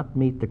does not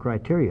meet the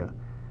criteria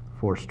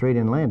for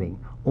straight-in landing,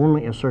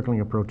 only a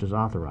circling approach is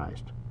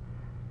authorized.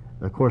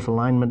 The course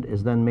alignment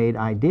is then made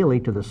ideally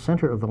to the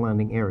center of the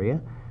landing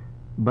area,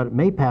 but it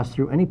may pass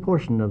through any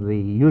portion of the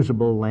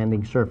usable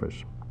landing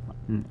surface.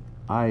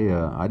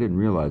 I didn't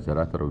realize that.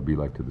 I thought it would be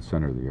like to the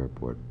center of the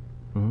airport.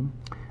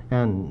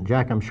 And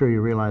Jack, I'm sure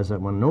you realize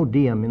that when no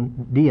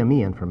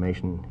DME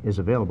information is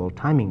available,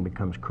 timing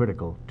becomes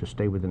critical to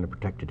stay within the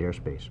protected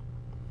airspace.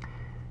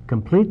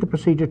 Complete the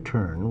procedure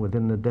turn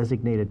within the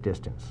designated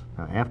distance.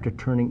 Now, after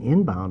turning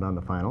inbound on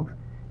the final,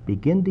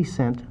 begin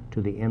descent to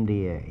the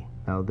MDA.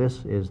 Now,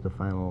 this is the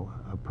final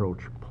approach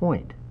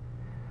point.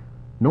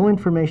 No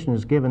information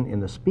is given in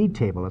the speed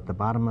table at the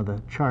bottom of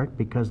the chart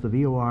because the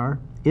VOR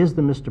is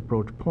the missed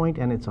approach point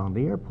and it's on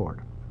the airport.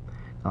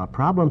 Now, a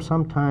problem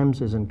sometimes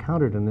is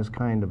encountered in this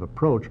kind of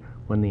approach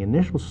when the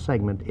initial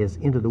segment is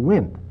into the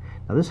wind.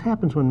 Now, this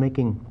happens when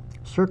making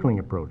circling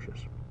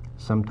approaches.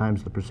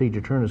 Sometimes the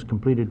procedure turn is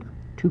completed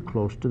too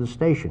close to the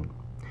station.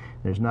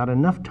 There's not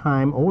enough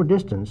time or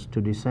distance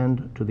to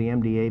descend to the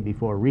MDA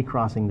before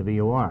recrossing the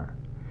VOR.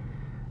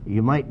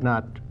 You might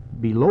not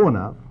be low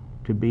enough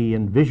to be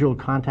in visual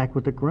contact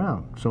with the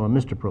ground, so a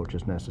missed approach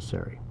is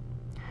necessary.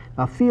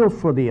 A feel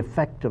for the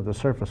effect of the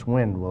surface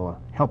wind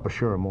will help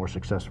assure a more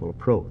successful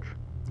approach.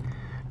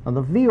 Now,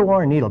 the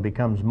VOR needle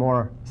becomes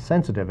more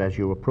sensitive as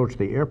you approach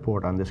the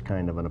airport on this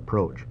kind of an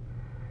approach.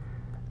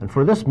 And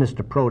for this missed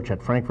approach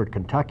at Frankfort,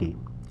 Kentucky,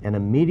 an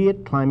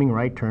immediate climbing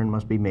right turn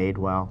must be made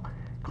while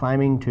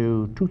climbing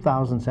to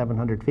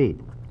 2,700 feet.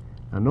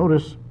 Now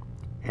notice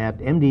at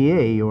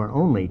MDA you are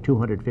only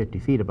 250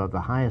 feet above the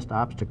highest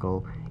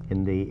obstacle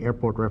in the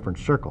airport reference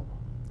circle.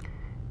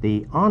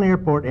 The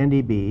on-airport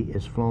NDB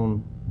is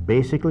flown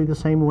basically the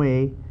same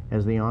way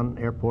as the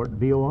on-airport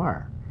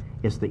VOR.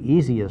 It's the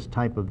easiest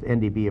type of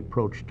NDB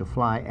approach to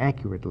fly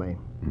accurately.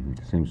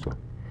 Seems so.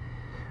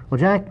 Well,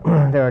 Jack,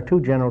 there are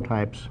two general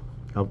types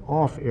of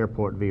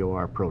off-airport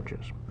VOR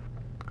approaches.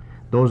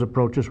 Those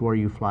approaches where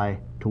you fly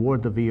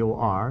toward the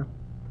VOR,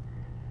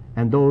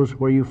 and those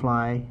where you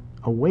fly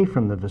away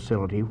from the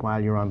facility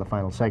while you're on the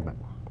final segment.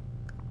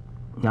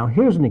 Now,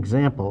 here's an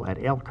example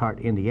at Elkhart,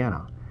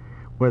 Indiana,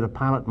 where the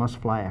pilot must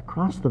fly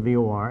across the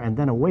VOR and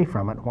then away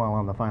from it while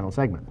on the final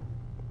segment.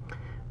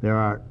 There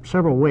are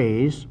several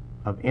ways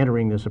of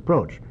entering this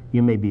approach.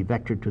 You may be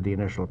vectored to the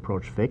initial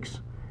approach fix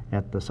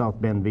at the South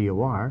Bend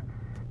VOR.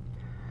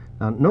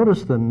 Now,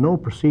 notice the no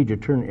procedure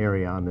turn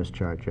area on this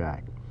chart,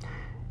 Jack.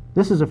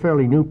 This is a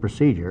fairly new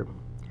procedure,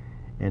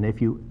 and if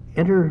you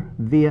enter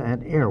via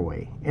an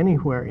airway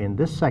anywhere in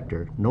this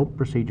sector, no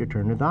procedure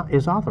turn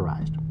is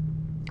authorized.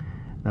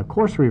 Now,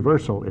 course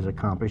reversal is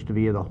accomplished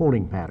via the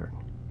holding pattern.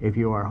 If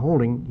you are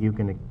holding, you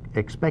can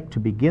expect to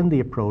begin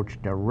the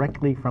approach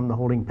directly from the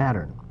holding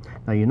pattern.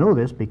 Now, you know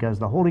this because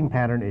the holding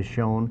pattern is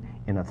shown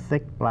in a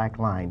thick black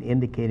line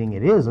indicating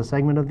it is a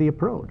segment of the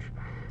approach.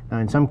 Now,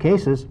 in some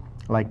cases,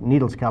 like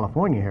Needles,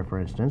 California here, for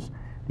instance,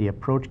 the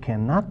approach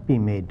cannot be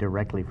made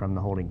directly from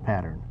the holding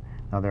pattern.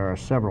 Now, there are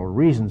several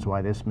reasons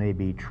why this may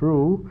be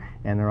true,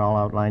 and they're all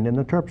outlined in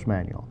the TERPS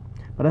manual.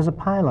 But as a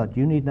pilot,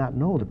 you need not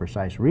know the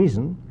precise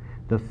reason.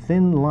 The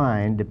thin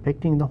line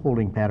depicting the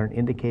holding pattern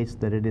indicates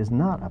that it is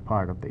not a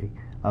part of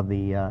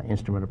the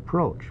instrument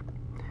approach.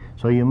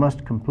 So you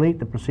must complete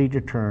the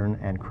procedure turn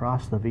and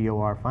cross the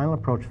VOR final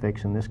approach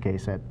fix, in this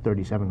case at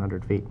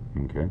 3,700 feet.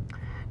 Okay.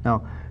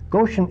 Now,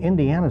 Goshen,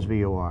 Indiana's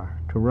VOR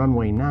to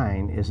runway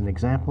 9 is an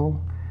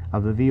example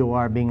of the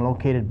VOR being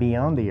located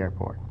beyond the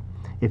airport.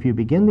 If you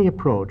begin the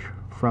approach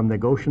from the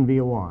Goshen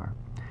VOR,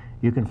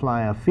 you can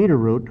fly a feeder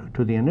route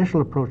to the initial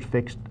approach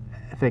fix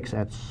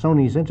at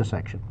Sony's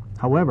intersection.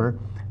 However,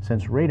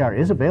 since radar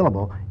is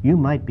available, you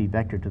might be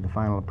vectored to the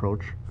final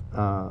approach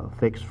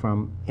fix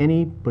from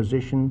any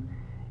position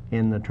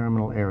in the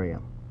terminal area.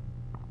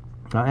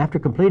 Now, after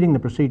completing the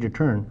procedure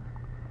turn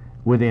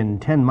within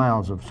 10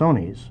 miles of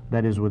Sony's,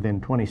 that is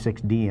within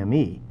 26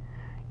 DME,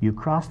 you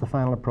cross the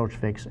final approach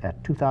fix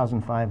at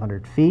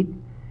 2,500 feet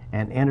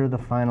and enter the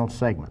final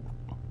segment.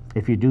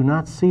 If you do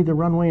not see the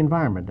runway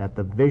environment at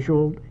the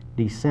visual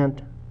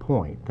descent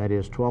point, that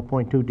is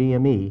 12.2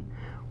 DME,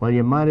 well,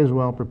 you might as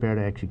well prepare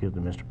to execute the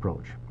missed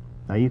approach.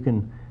 Now, you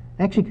can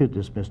execute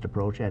this missed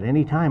approach at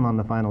any time on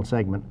the final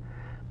segment,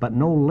 but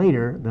no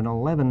later than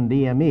 11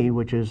 DME,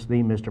 which is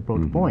the missed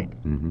approach point.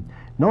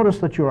 Notice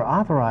that you are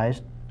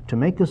authorized to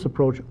make this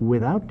approach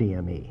without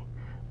DME,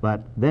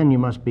 but then you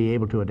must be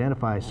able to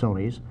identify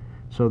Sony's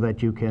so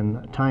that you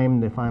can time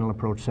the final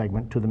approach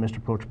segment to the missed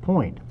approach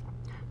point.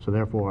 So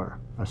therefore,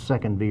 a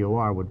second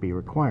VOR would be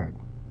required.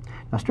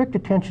 Now, strict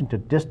attention to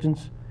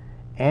distance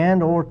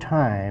and or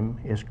time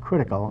is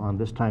critical on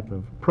this type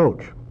of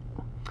approach.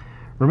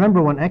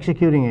 Remember, when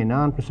executing a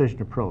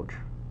non-precision approach,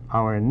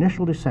 our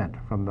initial descent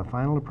from the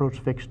final approach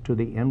fix to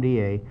the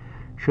MDA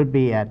should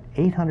be at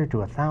 800 to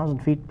 1,000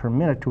 feet per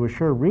minute to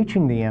assure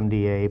reaching the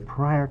MDA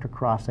prior to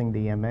crossing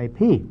the MAP.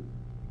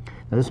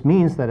 Now, this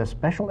means that a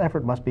special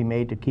effort must be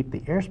made to keep the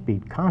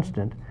airspeed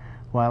constant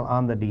while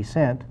on the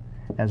descent,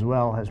 as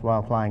well as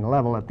while flying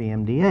level at the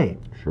MDA.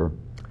 Sure.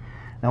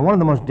 Now, one of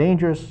the most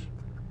dangerous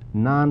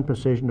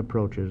non-precision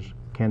approaches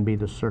can be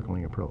the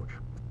circling approach.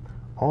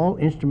 All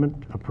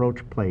instrument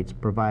approach plates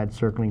provide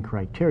circling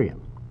criteria.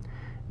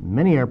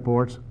 Many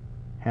airports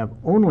have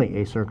only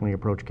a circling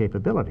approach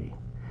capability.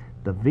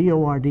 The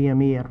VOR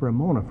DME at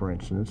Ramona, for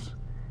instance,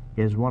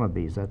 is one of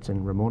these. That's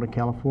in Ramona,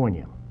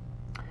 California.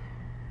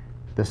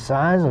 The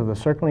size of the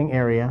circling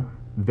area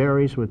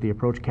varies with the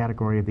approach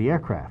category of the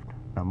aircraft.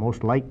 Now,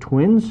 most light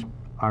twins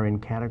are in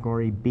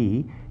category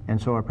B,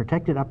 and so are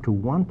protected up to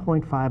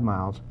 1.5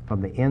 miles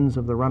from the ends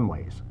of the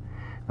runways.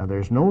 Now,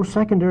 there's no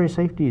secondary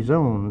safety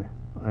zone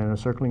in a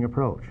circling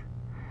approach.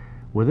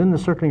 Within the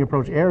circling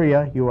approach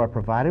area, you are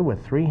provided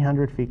with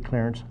 300 feet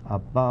clearance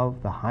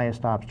above the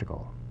highest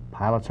obstacle.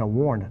 Pilots are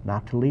warned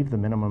not to leave the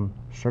minimum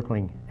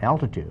circling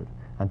altitude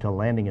until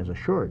landing is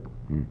assured.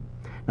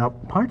 Now,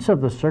 parts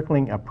of the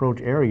circling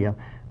approach area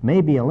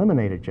may be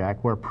eliminated,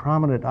 Jack, where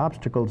prominent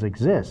obstacles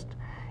exist.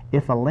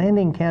 If a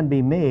landing can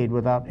be made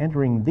without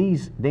entering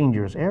these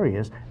dangerous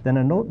areas, then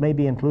a note may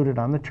be included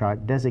on the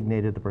chart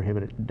designating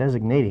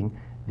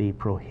the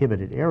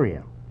prohibited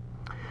area.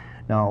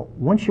 Now,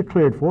 once you're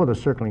cleared for the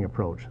circling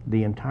approach,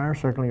 the entire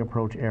circling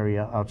approach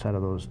area outside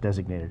of those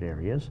designated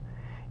areas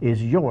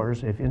is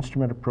yours if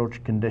instrument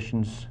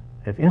conditions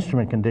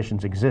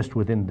exist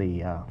within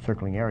the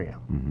circling area.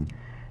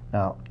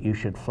 Now, you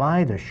should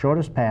fly the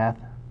shortest path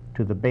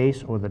to the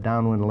base or the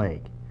downwind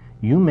leg.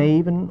 You may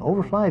even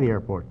overfly the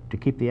airport to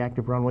keep the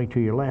active runway to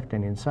your left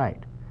and in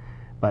sight.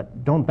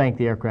 But don't bank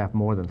the aircraft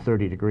more than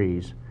 30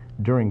 degrees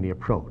during the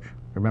approach.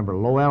 Remember,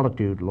 low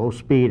altitude, low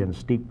speed, and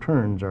steep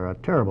turns are a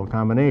terrible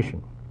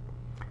combination.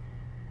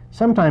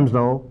 Sometimes,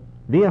 though,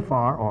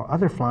 VFR or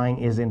other flying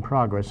is in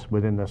progress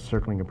within the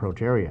circling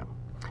approach area.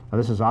 Now,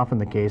 this is often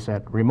the case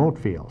at remote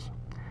fields.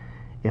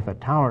 If a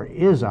tower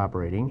is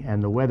operating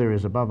and the weather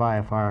is above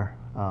IFR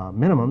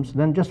minimums,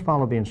 then just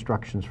follow the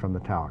instructions from the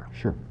tower.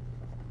 Sure.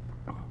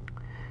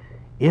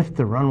 If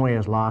the runway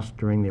is lost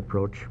during the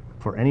approach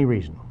for any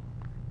reason,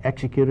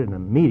 execute an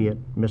immediate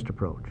missed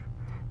approach.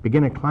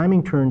 Begin a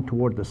climbing turn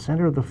toward the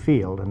center of the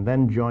field and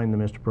then join the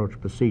missed approach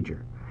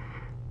procedure.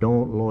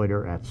 Don't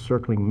loiter at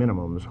circling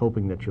minimums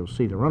hoping that you'll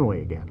see the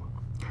runway again.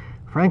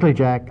 Frankly,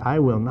 Jack, I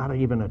will not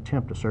even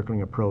attempt a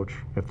circling approach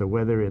if the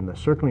weather in the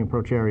circling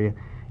approach area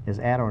is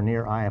at or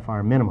near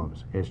IFR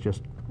minimums. It's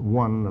just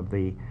one of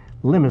the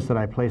limits that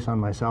I place on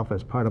myself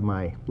as part of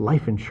my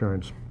life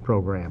insurance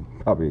program.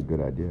 Probably a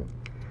good idea.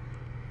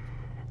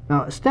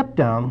 Now, a step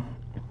down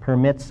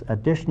permits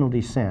additional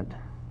descent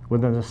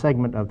within a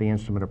segment of the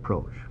instrument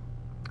approach.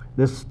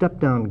 This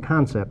step-down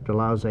concept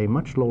allows a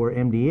much lower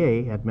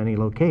MDA at many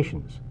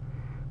locations,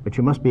 but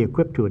you must be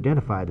equipped to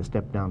identify the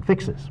step-down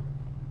fixes.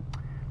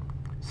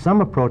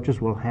 Some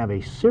approaches will have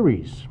a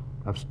series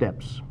of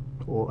steps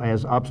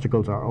as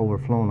obstacles are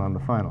overflown on the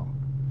final.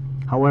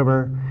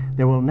 However,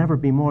 there will never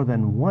be more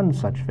than one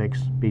such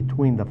fix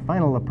between the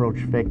final approach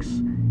fix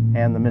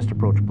and the missed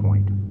approach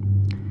point.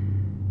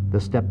 The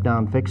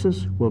step-down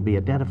fixes will be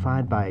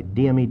identified by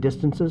DME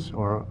distances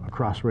or a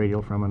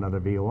cross-radial from another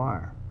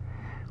VOR.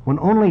 When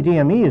only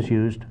DME is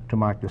used to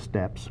mark the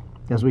steps,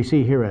 as we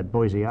see here at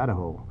Boise,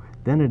 Idaho,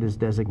 then it is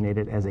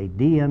designated as a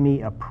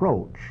DME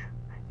approach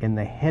in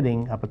the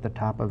heading up at the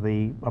top of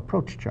the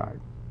approach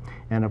chart.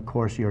 And of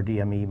course, your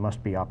DME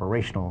must be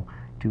operational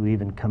to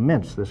even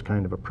commence this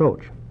kind of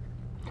approach.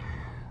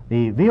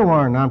 The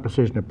VOR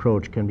non-precision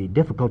approach can be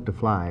difficult to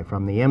fly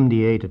from the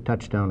MDA to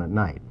touchdown at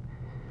night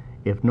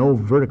if no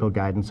vertical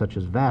guidance such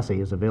as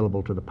VASI is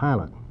available to the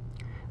pilot.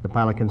 The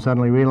pilot can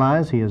suddenly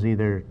realize he is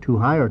either too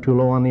high or too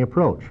low on the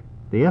approach.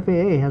 The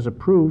FAA has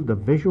approved the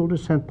visual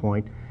descent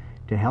point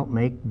to help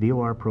make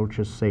VOR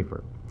approaches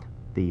safer.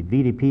 The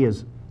VDP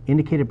is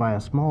indicated by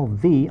a small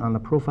V on the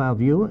profile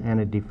view, and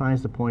it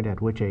defines the point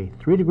at which a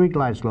 3-degree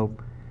glide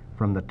slope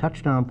from the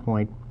touchdown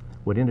point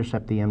would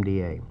intercept the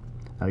MDA.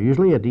 Now,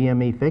 usually a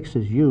DME fix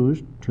is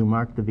used to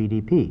mark the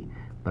VDP,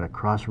 but a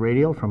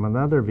cross-radial from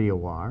another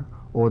VOR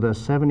or the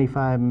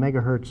 75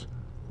 megahertz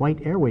white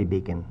airway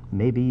beacon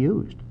may be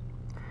used.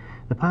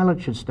 The pilot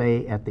should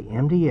stay at the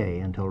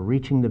MDA until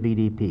reaching the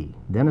VDP,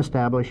 then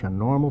establish a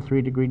normal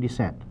 3-degree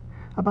descent,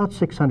 about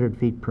 600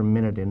 feet per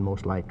minute in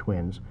most light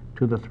twins,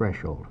 to the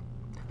threshold.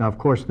 Now, of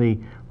course, the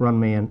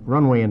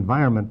runway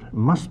environment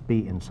must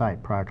be in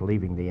sight prior to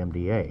leaving the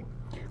MDA.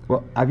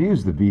 Well, I've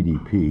used the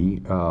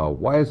VDP.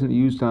 Why isn't it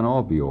used on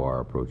all VOR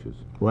approaches?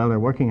 Well, they're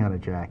working on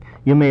it, Jack.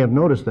 You may have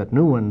noticed that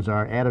new ones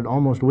are added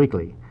almost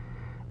weekly.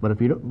 But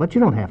you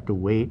don't have to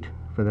wait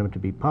for them to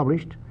be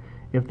published.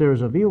 If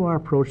there's a VOR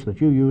approach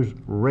that you use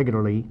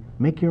regularly,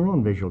 make your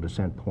own visual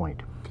descent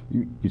point.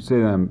 You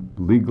say I'm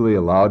legally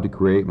allowed to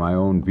create my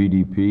own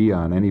VDP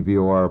on any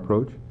VOR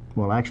approach?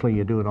 Well, actually,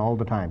 you do it all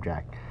the time,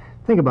 Jack.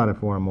 Think about it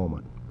for a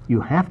moment.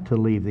 You have to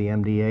leave the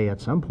MDA at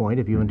some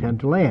point if you intend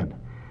to land.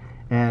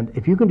 And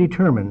if you can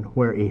determine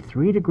where a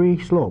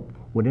 3-degree slope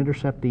would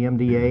intercept the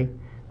MDA,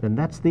 then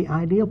that's the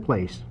ideal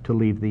place to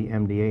leave the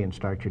MDA and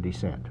start your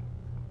descent.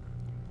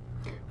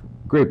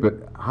 Great,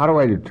 but how do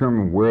I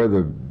determine where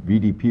the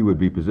VDP would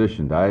be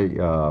positioned?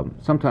 I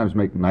sometimes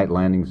make night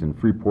landings in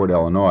Freeport,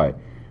 Illinois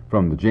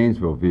from the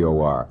Janesville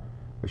VOR.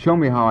 Show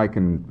me how I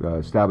can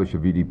establish a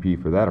VDP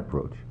for that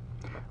approach.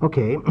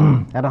 Okay,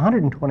 at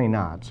 120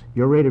 knots,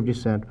 your rate of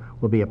descent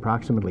will be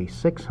approximately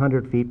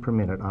 600 feet per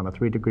minute on a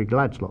 3-degree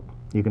glide slope.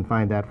 You can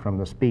find that from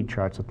the speed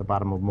charts at the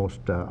bottom of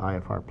most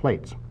IFR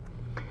plates.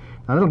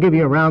 Now, that'll give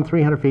you around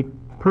 300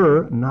 feet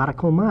per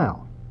nautical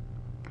mile.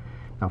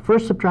 Now,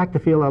 first subtract the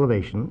field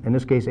elevation, in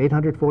this case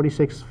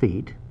 846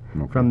 feet,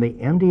 from the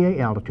MDA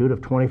altitude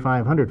of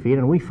 2,500 feet,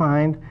 and we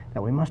find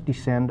that we must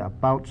descend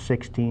about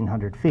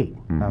 1,600 feet.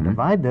 Now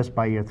divide this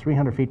by your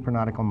 300 feet per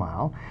nautical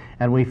mile,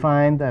 and we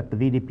find that the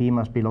VDP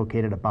must be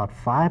located about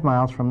 5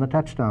 miles from the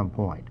touchdown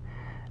point.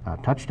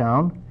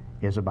 Touchdown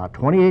is about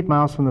 28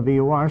 miles from the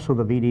VOR, so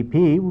the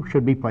VDP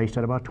should be placed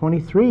at about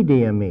 23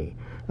 DME.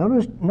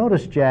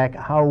 Notice, Jack,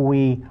 how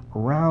we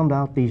round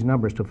out these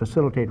numbers to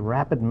facilitate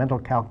rapid mental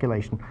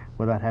calculation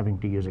without having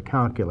to use a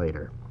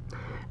calculator.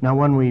 Now,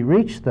 when we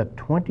reach the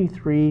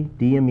 23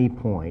 DME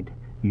point,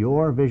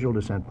 your visual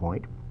descent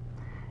point,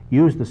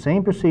 use the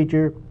same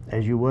procedure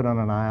as you would on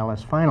an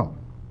ILS final.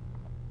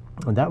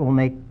 And that will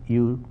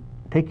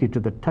take you to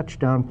the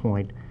touchdown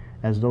point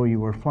as though you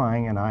were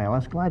flying an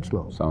ILS glide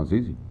slope. Sounds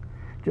easy.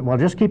 Well,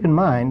 just keep in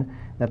mind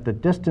that the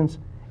distance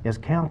is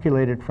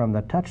calculated from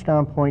the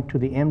touchdown point to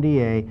the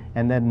MDA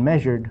and then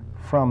measured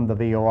from the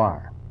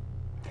VOR.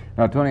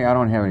 Now, Tony, I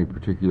don't have any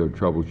particular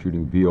trouble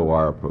shooting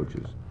VOR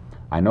approaches.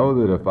 I know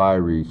that if I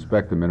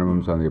respect the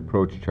minimums on the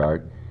approach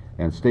chart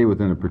and stay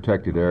within the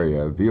protected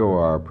area,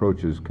 VOR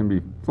approaches can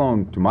be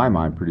flown, to my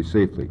mind, pretty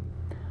safely.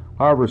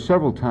 However,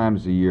 several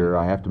times a year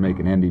I have to make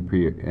an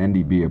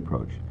NDB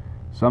approach.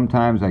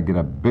 Sometimes I get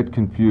a bit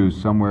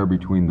confused somewhere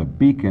between the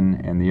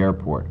beacon and the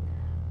airport.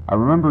 I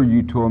remember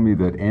you told me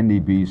that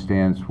NDB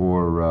stands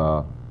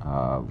for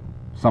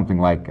something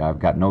like, I've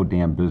got no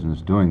damn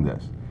business doing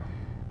this.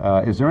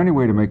 Is there any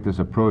way to make this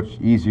approach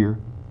easier?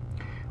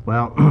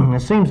 Well,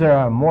 it seems there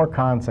are more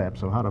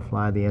concepts of how to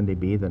fly the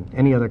NDB than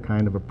any other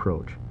kind of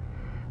approach.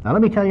 Now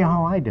let me tell you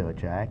how I do it,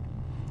 Jack,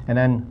 and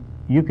then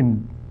you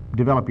can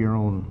develop your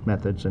own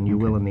methods, and you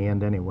will in the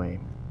end anyway.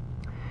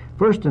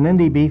 First, an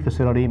NDB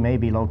facility may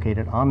be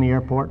located on the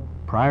airport,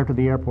 prior to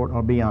the airport,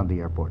 or beyond the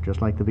airport,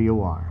 just like the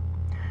VOR.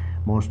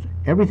 Most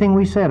everything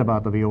we said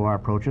about the VOR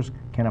approaches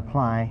can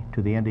apply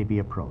to the NDB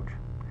approach.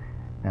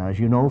 Now, as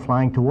you know,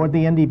 flying toward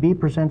the NDB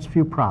presents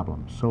few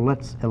problems, so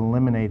let's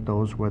eliminate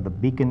those where the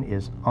beacon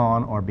is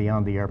on or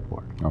beyond the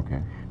airport.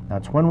 Okay. Now,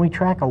 it's when we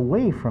track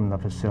away from the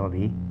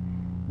facility,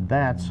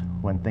 that's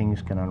when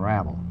things can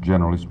unravel.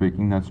 Generally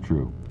speaking, that's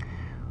true.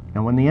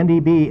 Now, when the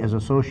NDB is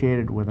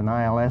associated with an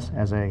ILS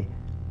as a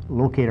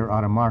locator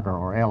auto marker,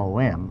 or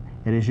LOM,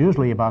 it is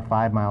usually about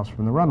 5 miles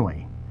from the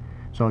runway.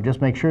 So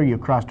just make sure you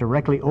cross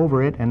directly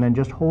over it and then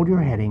just hold your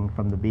heading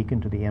from the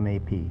beacon to the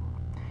MAP.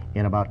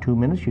 In about 2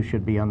 minutes, you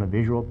should be on the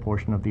visual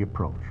portion of the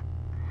approach.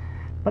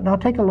 But now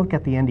take a look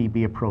at the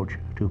NDB approach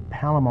to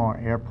Palomar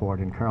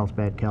Airport in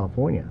Carlsbad,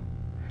 California.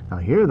 Now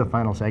here the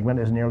final segment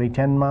is nearly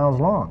 10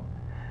 miles long.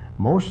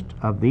 Most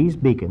of these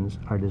beacons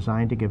are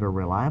designed to give a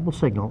reliable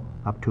signal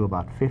up to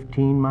about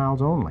 15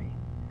 miles only.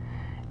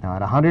 Now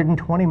at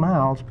 120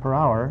 miles per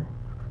hour,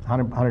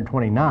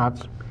 120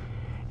 knots,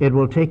 it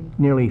will take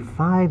nearly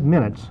 5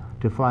 minutes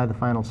to fly the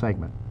final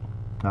segment.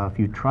 Now if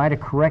you try to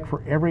correct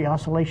for every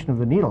oscillation of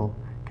the needle,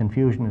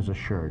 confusion is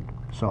assured.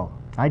 So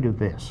I do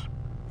this.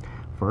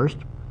 First,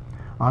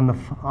 on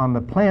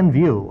the plan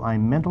view, I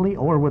mentally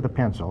or with a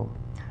pencil,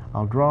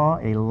 I'll draw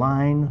a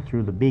line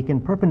through the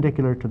beacon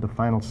perpendicular to the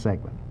final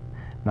segment.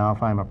 Now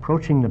if I'm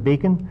approaching the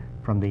beacon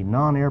from the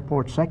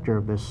non-airport sector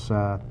of this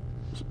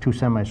two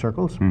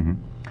semicircles,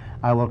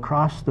 I will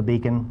cross the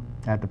beacon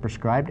at the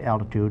prescribed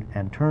altitude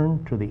and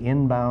turn to the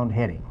inbound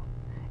heading.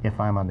 If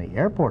I'm on the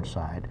airport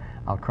side,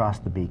 I'll cross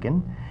the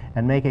beacon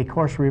and make a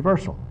course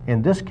reversal.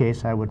 In this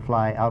case, I would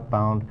fly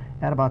outbound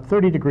at about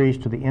 30 degrees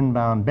to the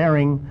inbound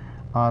bearing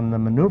on the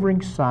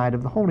maneuvering side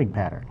of the holding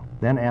pattern.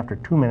 Then after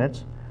 2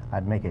 minutes,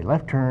 I'd make a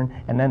left turn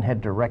and then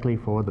head directly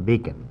for the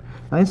beacon.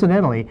 Now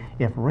incidentally,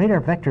 if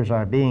radar vectors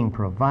are being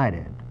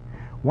provided,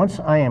 once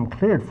I am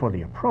cleared for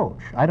the approach,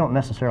 I don't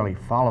necessarily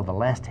follow the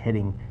last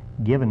heading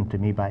given to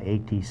me by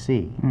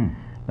ATC.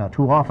 Now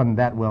too often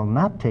that will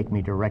not take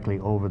me directly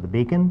over the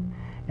beacon,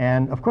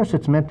 and of course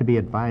it's meant to be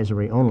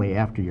advisory only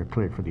after you're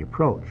cleared for the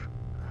approach.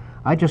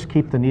 I just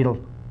keep the needle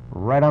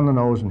right on the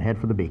nose and head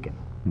for the beacon.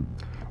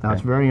 Now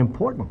it's very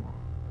important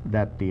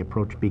that the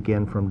approach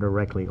begin from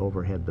directly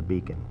overhead the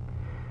beacon.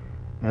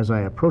 As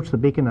I approach the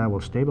beacon, I will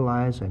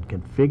stabilize and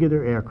configure the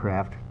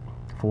aircraft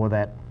for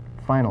that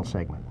final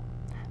segment.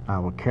 I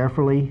will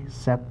carefully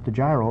set the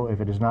gyro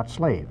if it is not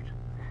slaved.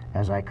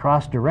 As I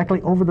cross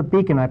directly over the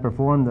beacon, I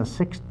perform the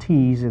 6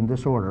 T's in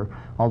this order,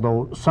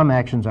 although some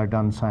actions are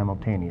done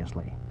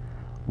simultaneously.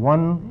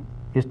 1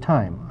 is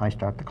time. I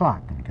start the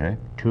clock.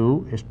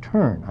 2 is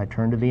turn. I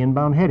turn to the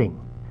inbound heading.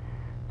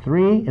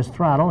 3 is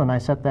throttle, and I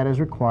set that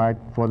as required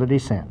for the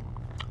descent.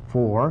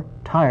 4,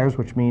 tires,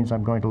 which means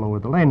I'm going to lower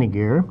the landing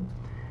gear.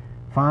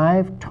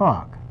 5,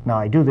 talk. Now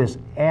I do this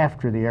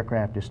after the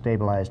aircraft is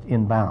stabilized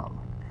inbound.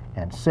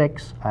 And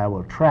 6, I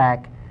will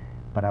track,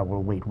 but I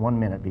will wait 1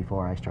 minute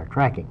before I start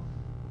tracking.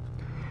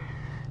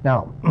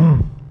 Now,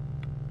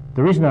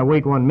 the reason I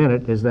wait 1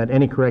 minute is that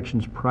any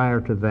corrections prior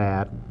to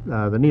that,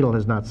 the needle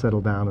has not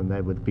settled down and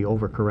that would be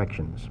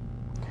overcorrections.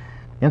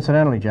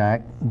 Incidentally,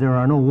 Jack, there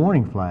are no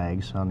warning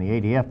flags on the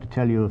ADF to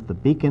tell you if the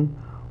beacon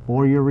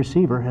or your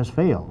receiver has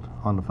failed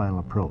on the final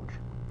approach.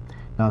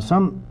 Now,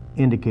 some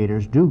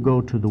indicators do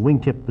go to the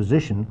wingtip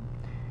position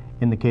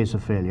in the case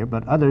of failure,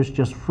 but others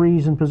just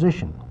freeze in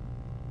position.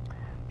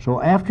 So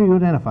after you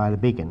identify the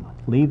beacon,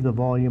 leave the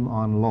volume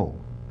on low.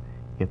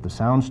 If the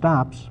sound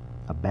stops,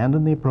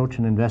 abandon the approach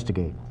and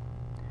investigate.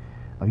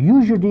 Now,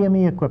 use your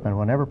DME equipment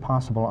whenever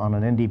possible on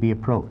an NDB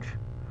approach.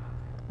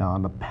 Now,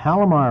 on the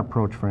Palomar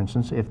approach, for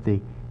instance, if the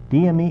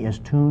DME is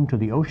tuned to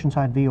the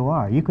Oceanside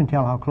VOR, you can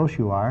tell how close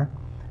you are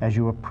as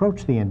you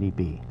approach the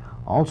NDB.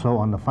 Also,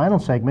 on the final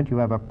segment, you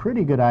have a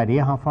pretty good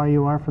idea how far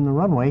you are from the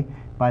runway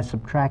by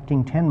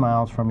subtracting 10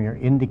 miles from your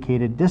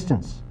indicated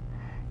distance.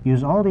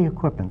 Use all the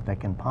equipment that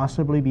can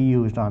possibly be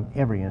used on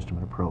every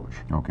instrument approach.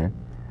 Okay.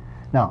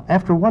 Now,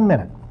 after 1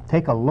 minute,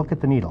 take a look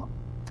at the needle.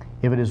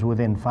 If it is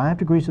within 5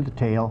 degrees of the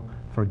tail,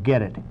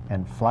 forget it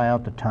and fly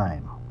out to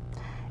time.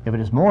 If it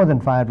is more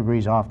than 5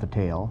 degrees off the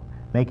tail,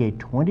 make a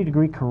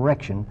 20-degree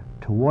correction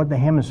toward the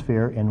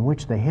hemisphere in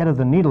which the head of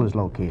the needle is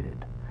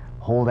located.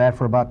 Hold that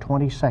for about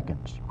 20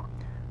 seconds.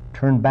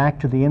 Turn back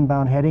to the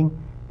inbound heading,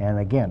 and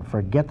again,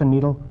 forget the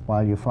needle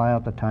while you fly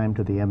out the time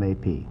to the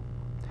MAP.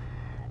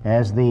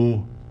 As the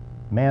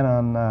man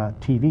on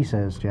TV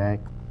says, Jack,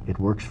 it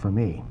works for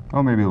me.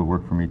 Oh, maybe it'll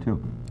work for me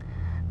too.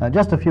 Now,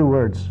 just a few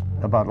words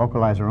about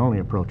localizer-only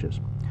approaches.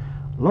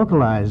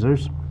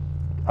 Localizers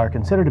are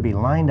considered to be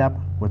lined up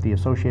with the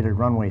associated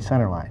runway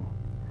centerline.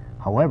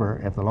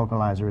 However, if the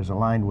localizer is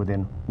aligned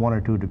within 1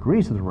 or 2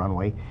 degrees of the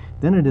runway,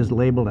 then it is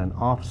labeled an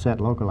offset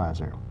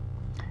localizer.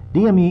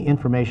 DME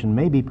information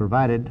may be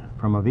provided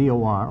from a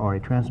VOR or a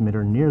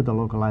transmitter near the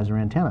localizer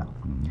antenna.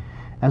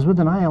 As with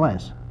an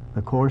ILS,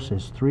 the course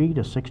is 3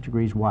 to 6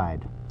 degrees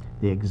wide.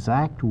 The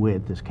exact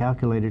width is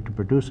calculated to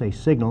produce a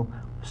signal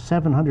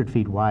 700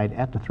 feet wide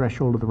at the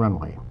threshold of the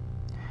runway.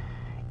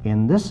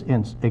 In this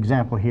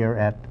example here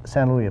at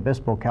San Luis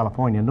Obispo,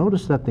 California,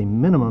 notice that the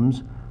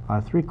minimums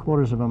are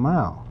 3/4 of a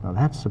mile. Now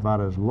that's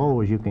about as low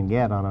as you can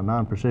get on a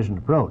non-precision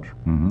approach.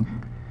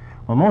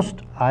 Well,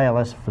 most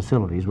ILS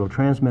facilities will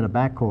transmit a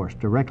back course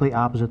directly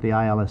opposite the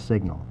ILS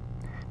signal.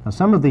 Now,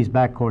 some of these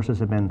back courses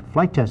have been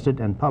flight tested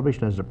and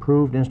published as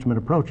approved instrument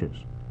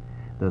approaches.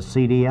 The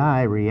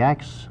CDI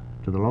reacts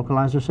to the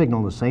localizer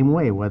signal the same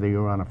way whether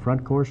you're on a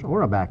front course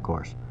or a back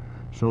course.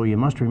 So you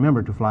must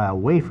remember to fly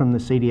away from the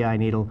CDI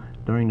needle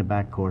during the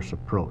back course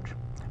approach.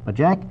 But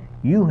Jack,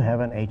 you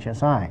have an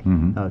HSI.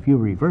 Now, if you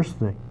reverse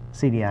the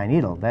CDI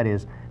needle, that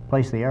is,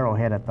 place the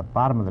arrowhead at the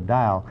bottom of the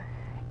dial,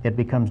 it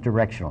becomes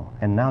directional,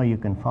 and now you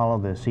can follow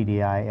the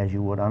CDI as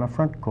you would on a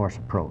front course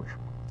approach.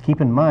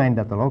 Keep in mind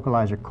that the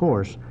localizer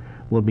course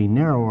will be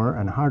narrower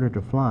and harder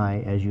to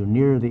fly as you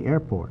near the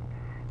airport.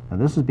 Now,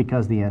 this is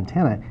because the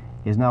antenna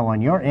is now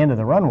on your end of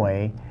the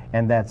runway,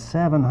 and that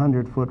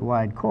 700-foot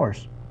wide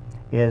course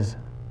is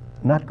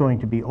not going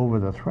to be over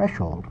the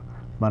threshold,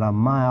 but a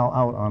mile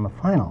out on the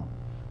final.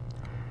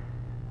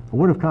 A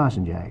word of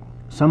caution, Jack.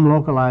 Some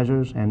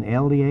localizers and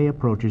LDA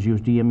approaches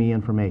use DME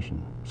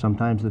information.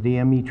 Sometimes the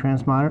DME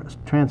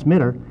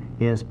transmitter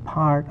is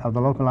part of the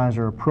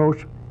localizer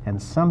approach,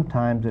 and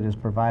sometimes it is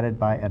provided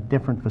by a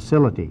different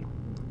facility.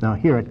 Now,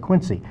 here at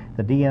Quincy,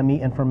 the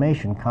DME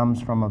information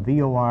comes from a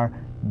VOR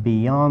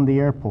beyond the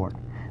airport.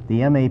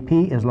 The MAP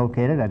is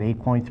located at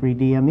 8.3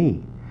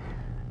 DME.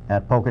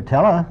 At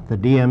Pocatello, the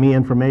DME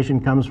information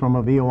comes from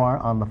a VOR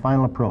on the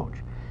final approach.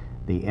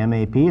 The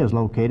MAP is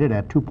located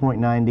at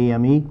 2.9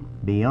 DME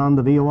beyond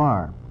the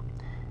VOR.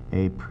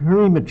 A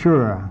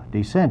premature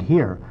descent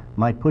here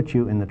might put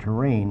you in the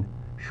terrain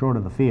short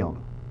of the field.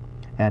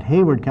 At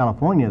Hayward,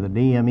 California, the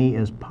DME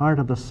is part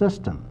of the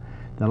system.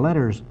 The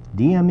letters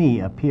DME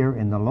appear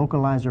in the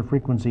localizer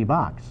frequency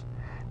box.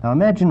 Now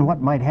imagine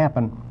what might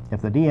happen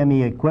if the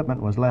DME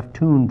equipment was left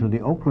tuned to the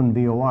Oakland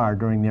VOR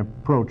during the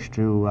approach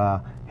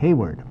to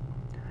Hayward.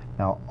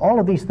 Now, all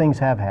of these things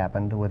have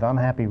happened with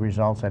unhappy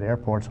results at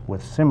airports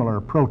with similar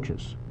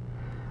approaches.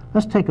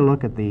 Let's take a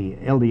look at the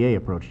LDA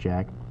approach,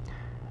 Jack.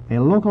 A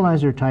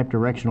localizer type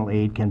directional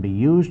aid can be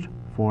used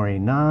for a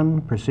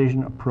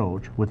non-precision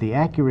approach with the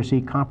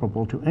accuracy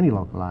comparable to any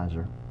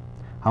localizer.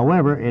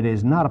 However, it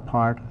is not a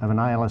part of an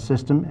ILS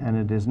system, and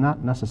it is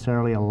not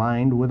necessarily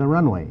aligned with a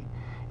runway.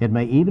 It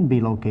may even be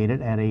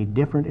located at a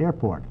different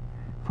airport.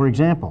 For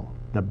example,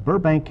 the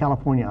Burbank,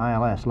 California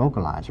ILS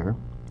localizer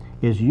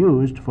is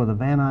used for the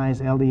Van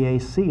Nuys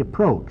LDA-C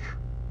approach.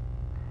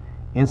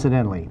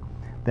 Incidentally,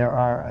 there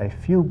are a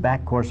few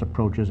back course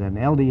approaches and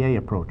LDA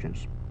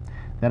approaches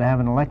that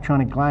have an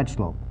electronic glide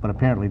slope, but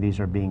apparently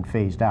these are being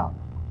phased out.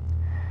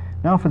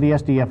 Now for the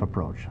SDF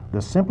approach.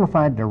 The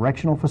simplified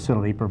directional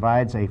facility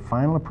provides a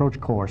final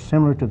approach course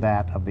similar to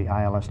that of the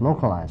ILS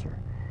localizer,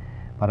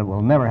 but it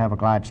will never have a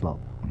glide slope.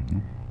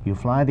 You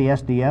fly the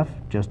SDF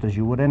just as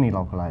you would any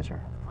localizer.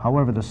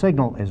 However, the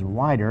signal is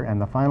wider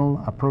and the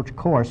final approach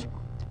course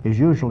is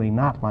usually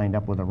not lined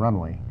up with a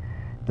runway.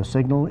 The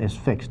signal is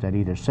fixed at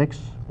either 6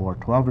 or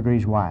 12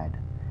 degrees wide.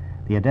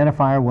 The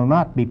identifier will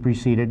not be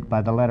preceded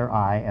by the letter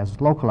I as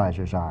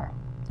localizers are.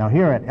 Now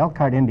here at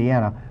Elkhart,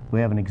 Indiana, we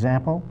have an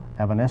example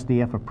of an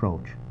SDF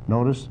approach.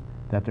 Notice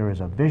that there is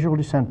a visual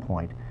descent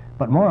point,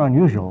 but more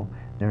unusual,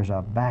 there's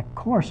a back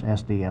course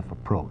SDF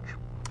approach.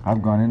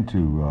 I've gone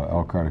into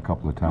Elkhart a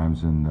couple of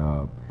times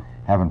and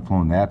haven't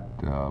flown that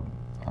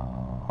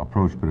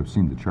approach, but have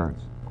seen the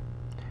charts.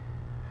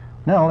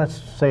 Now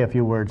let's say a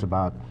few words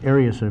about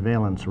area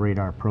surveillance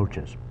radar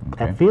approaches.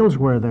 Okay. At fields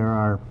where there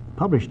are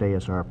published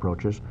ASR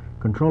approaches,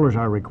 controllers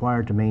are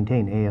required to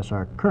maintain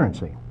ASR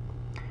currency.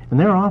 And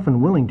they're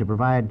often willing to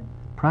provide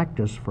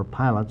practice for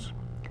pilots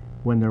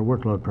when their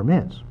workload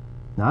permits.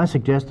 Now I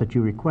suggest that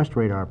you request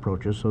radar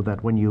approaches so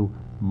that when you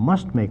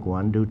must make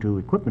one due to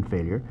equipment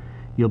failure,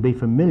 you'll be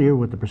familiar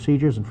with the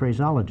procedures and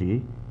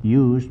phraseology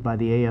used by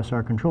the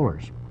ASR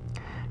controllers.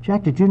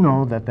 Jack, did you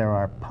know that there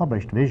are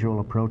published visual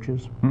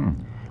approaches?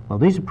 Well,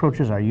 these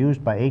approaches are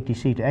used by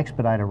ATC to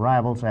expedite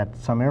arrivals at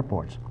some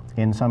airports.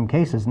 In some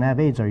cases,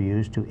 nav aids are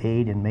used to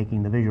aid in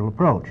making the visual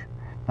approach.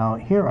 Now,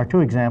 here are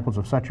two examples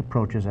of such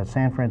approaches at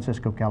San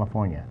Francisco,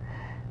 California.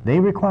 They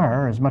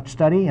require as much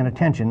study and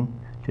attention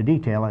to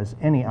detail as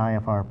any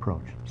IFR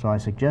approach. So I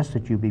suggest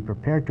that you be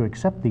prepared to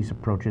accept these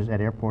approaches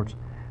at airports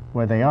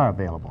where they are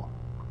available.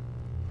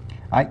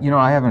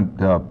 I haven't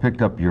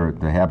picked up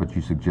the habit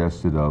you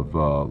suggested of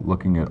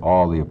looking at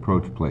all the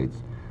approach plates.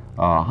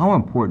 How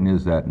important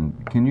is that,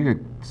 and can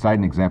you cite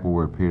an example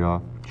where it paid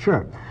off?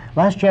 Sure.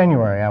 Last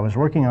January, I was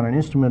working on an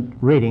instrument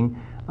rating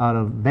out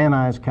of Van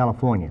Nuys,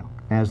 California.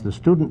 As the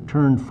student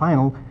turned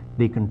final,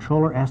 the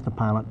controller asked the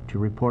pilot to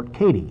report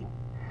Katy.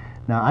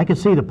 Now, I could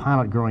see the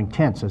pilot growing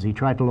tense as he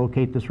tried to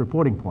locate this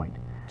reporting point.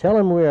 "Tell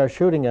him we are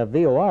shooting a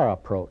VOR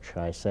approach,"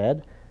 I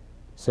said,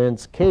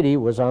 since Katy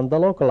was on the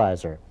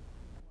localizer.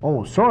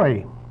 "Oh,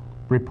 sorry.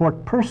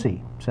 Report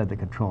Percy," said the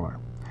controller.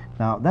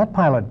 Now, that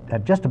pilot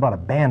had just about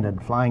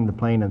abandoned flying the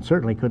plane and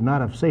certainly could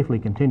not have safely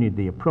continued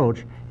the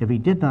approach if he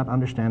did not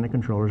understand the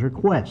controller's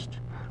request.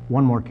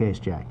 One more case,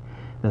 Jack.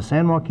 The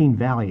San Joaquin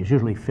Valley is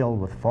usually filled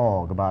with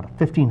fog, about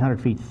 1,500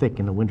 feet thick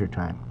in the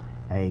wintertime.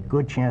 A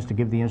good chance to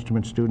give the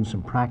instrument students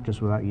some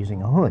practice without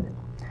using a hood.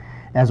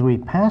 As we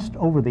passed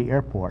over the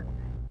airport,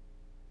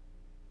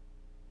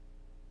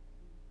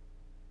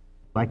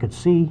 I could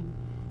see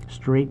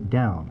straight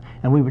down,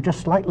 and we were just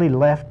slightly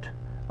left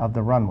of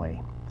the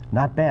runway.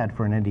 Not bad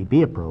for an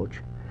NDB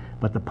approach,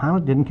 but the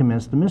pilot didn't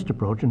commence the missed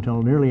approach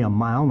until nearly a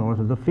mile north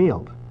of the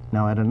field.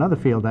 Now, at another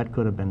field, that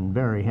could have been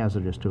very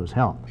hazardous to his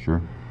health.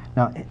 Sure.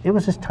 Now, it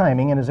was his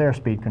timing and his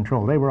airspeed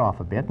control. They were off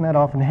a bit, and that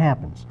often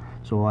happens.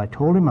 So I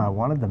told him I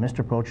wanted the missed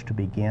approach to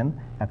begin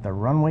at the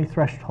runway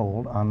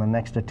threshold on the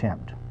next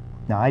attempt.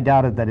 Now, I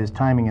doubted that his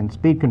timing and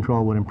speed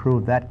control would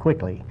improve that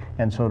quickly,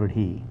 and so did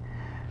he.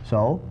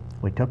 So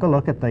we took a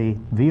look at the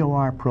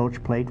VOR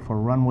approach plate for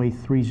runway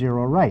 30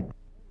 right.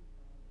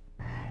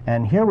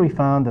 And here we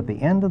found that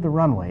the end of the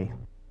runway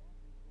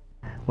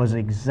was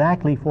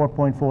exactly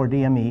 4.4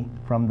 DME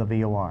from the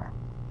VOR.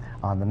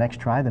 On the next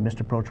try, the missed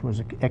approach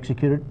was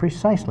executed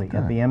precisely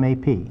at the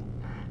MAP.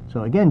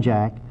 So again,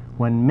 Jack,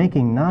 when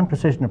making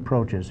non-precision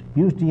approaches,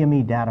 use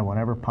DME data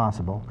whenever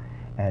possible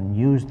and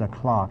use the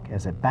clock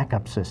as a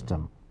backup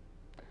system.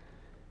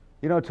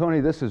 You know, Tony,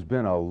 this has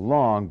been a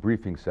long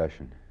briefing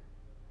session.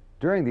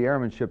 During the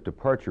airmanship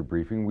departure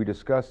briefing, we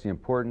discussed the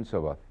importance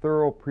of a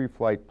thorough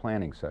pre-flight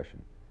planning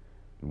session,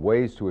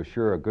 ways to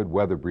assure a good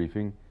weather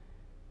briefing,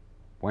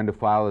 when to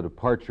file a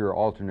departure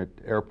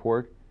alternate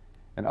airport,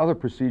 and other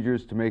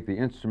procedures to make the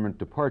instrument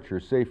departure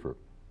safer.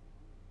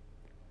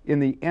 In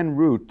the en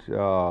route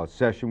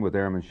session with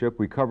airmanship,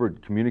 we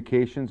covered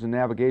communications and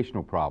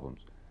navigational problems,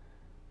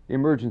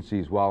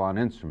 emergencies while on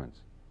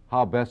instruments,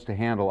 how best to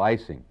handle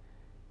icing,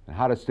 and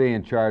how to stay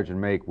in charge and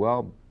make,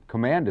 well,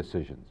 command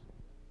decisions.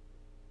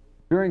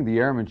 During the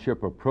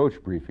airmanship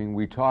approach briefing,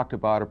 we talked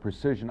about a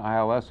precision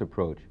ILS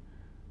approach.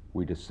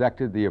 We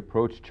dissected the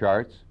approach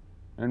charts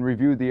and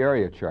reviewed the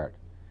area chart.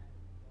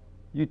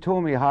 You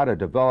told me how to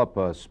develop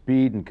a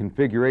speed and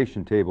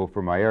configuration table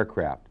for my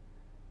aircraft.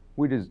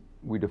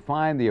 We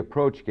defined the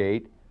approach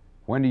gate,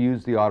 when to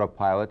use the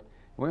autopilot,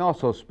 and we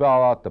also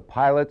spell out the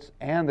pilot's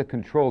and the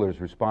controller's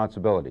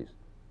responsibilities.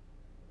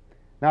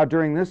 Now,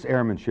 during this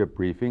airmanship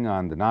briefing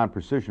on the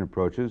non-precision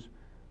approaches,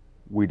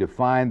 we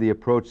defined the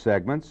approach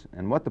segments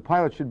and what the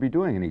pilot should be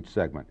doing in each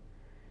segment.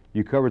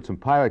 You covered some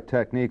pilot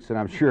techniques that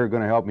I'm sure are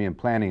going to help me in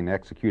planning and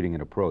executing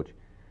an approach.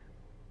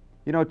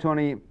 You know,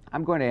 Tony,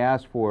 I'm going to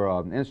ask for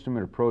an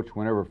instrument approach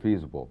whenever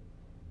feasible,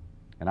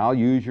 and I'll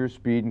use your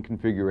speed and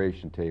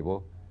configuration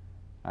table.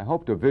 I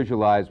hope to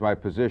visualize my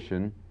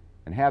position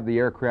and have the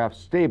aircraft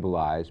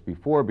stabilized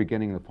before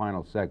beginning the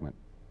final segment.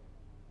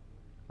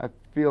 I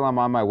feel I'm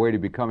on my way to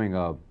becoming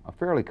a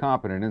fairly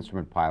competent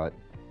instrument pilot.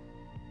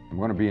 I'm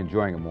going to be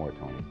enjoying it more,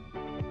 Tony.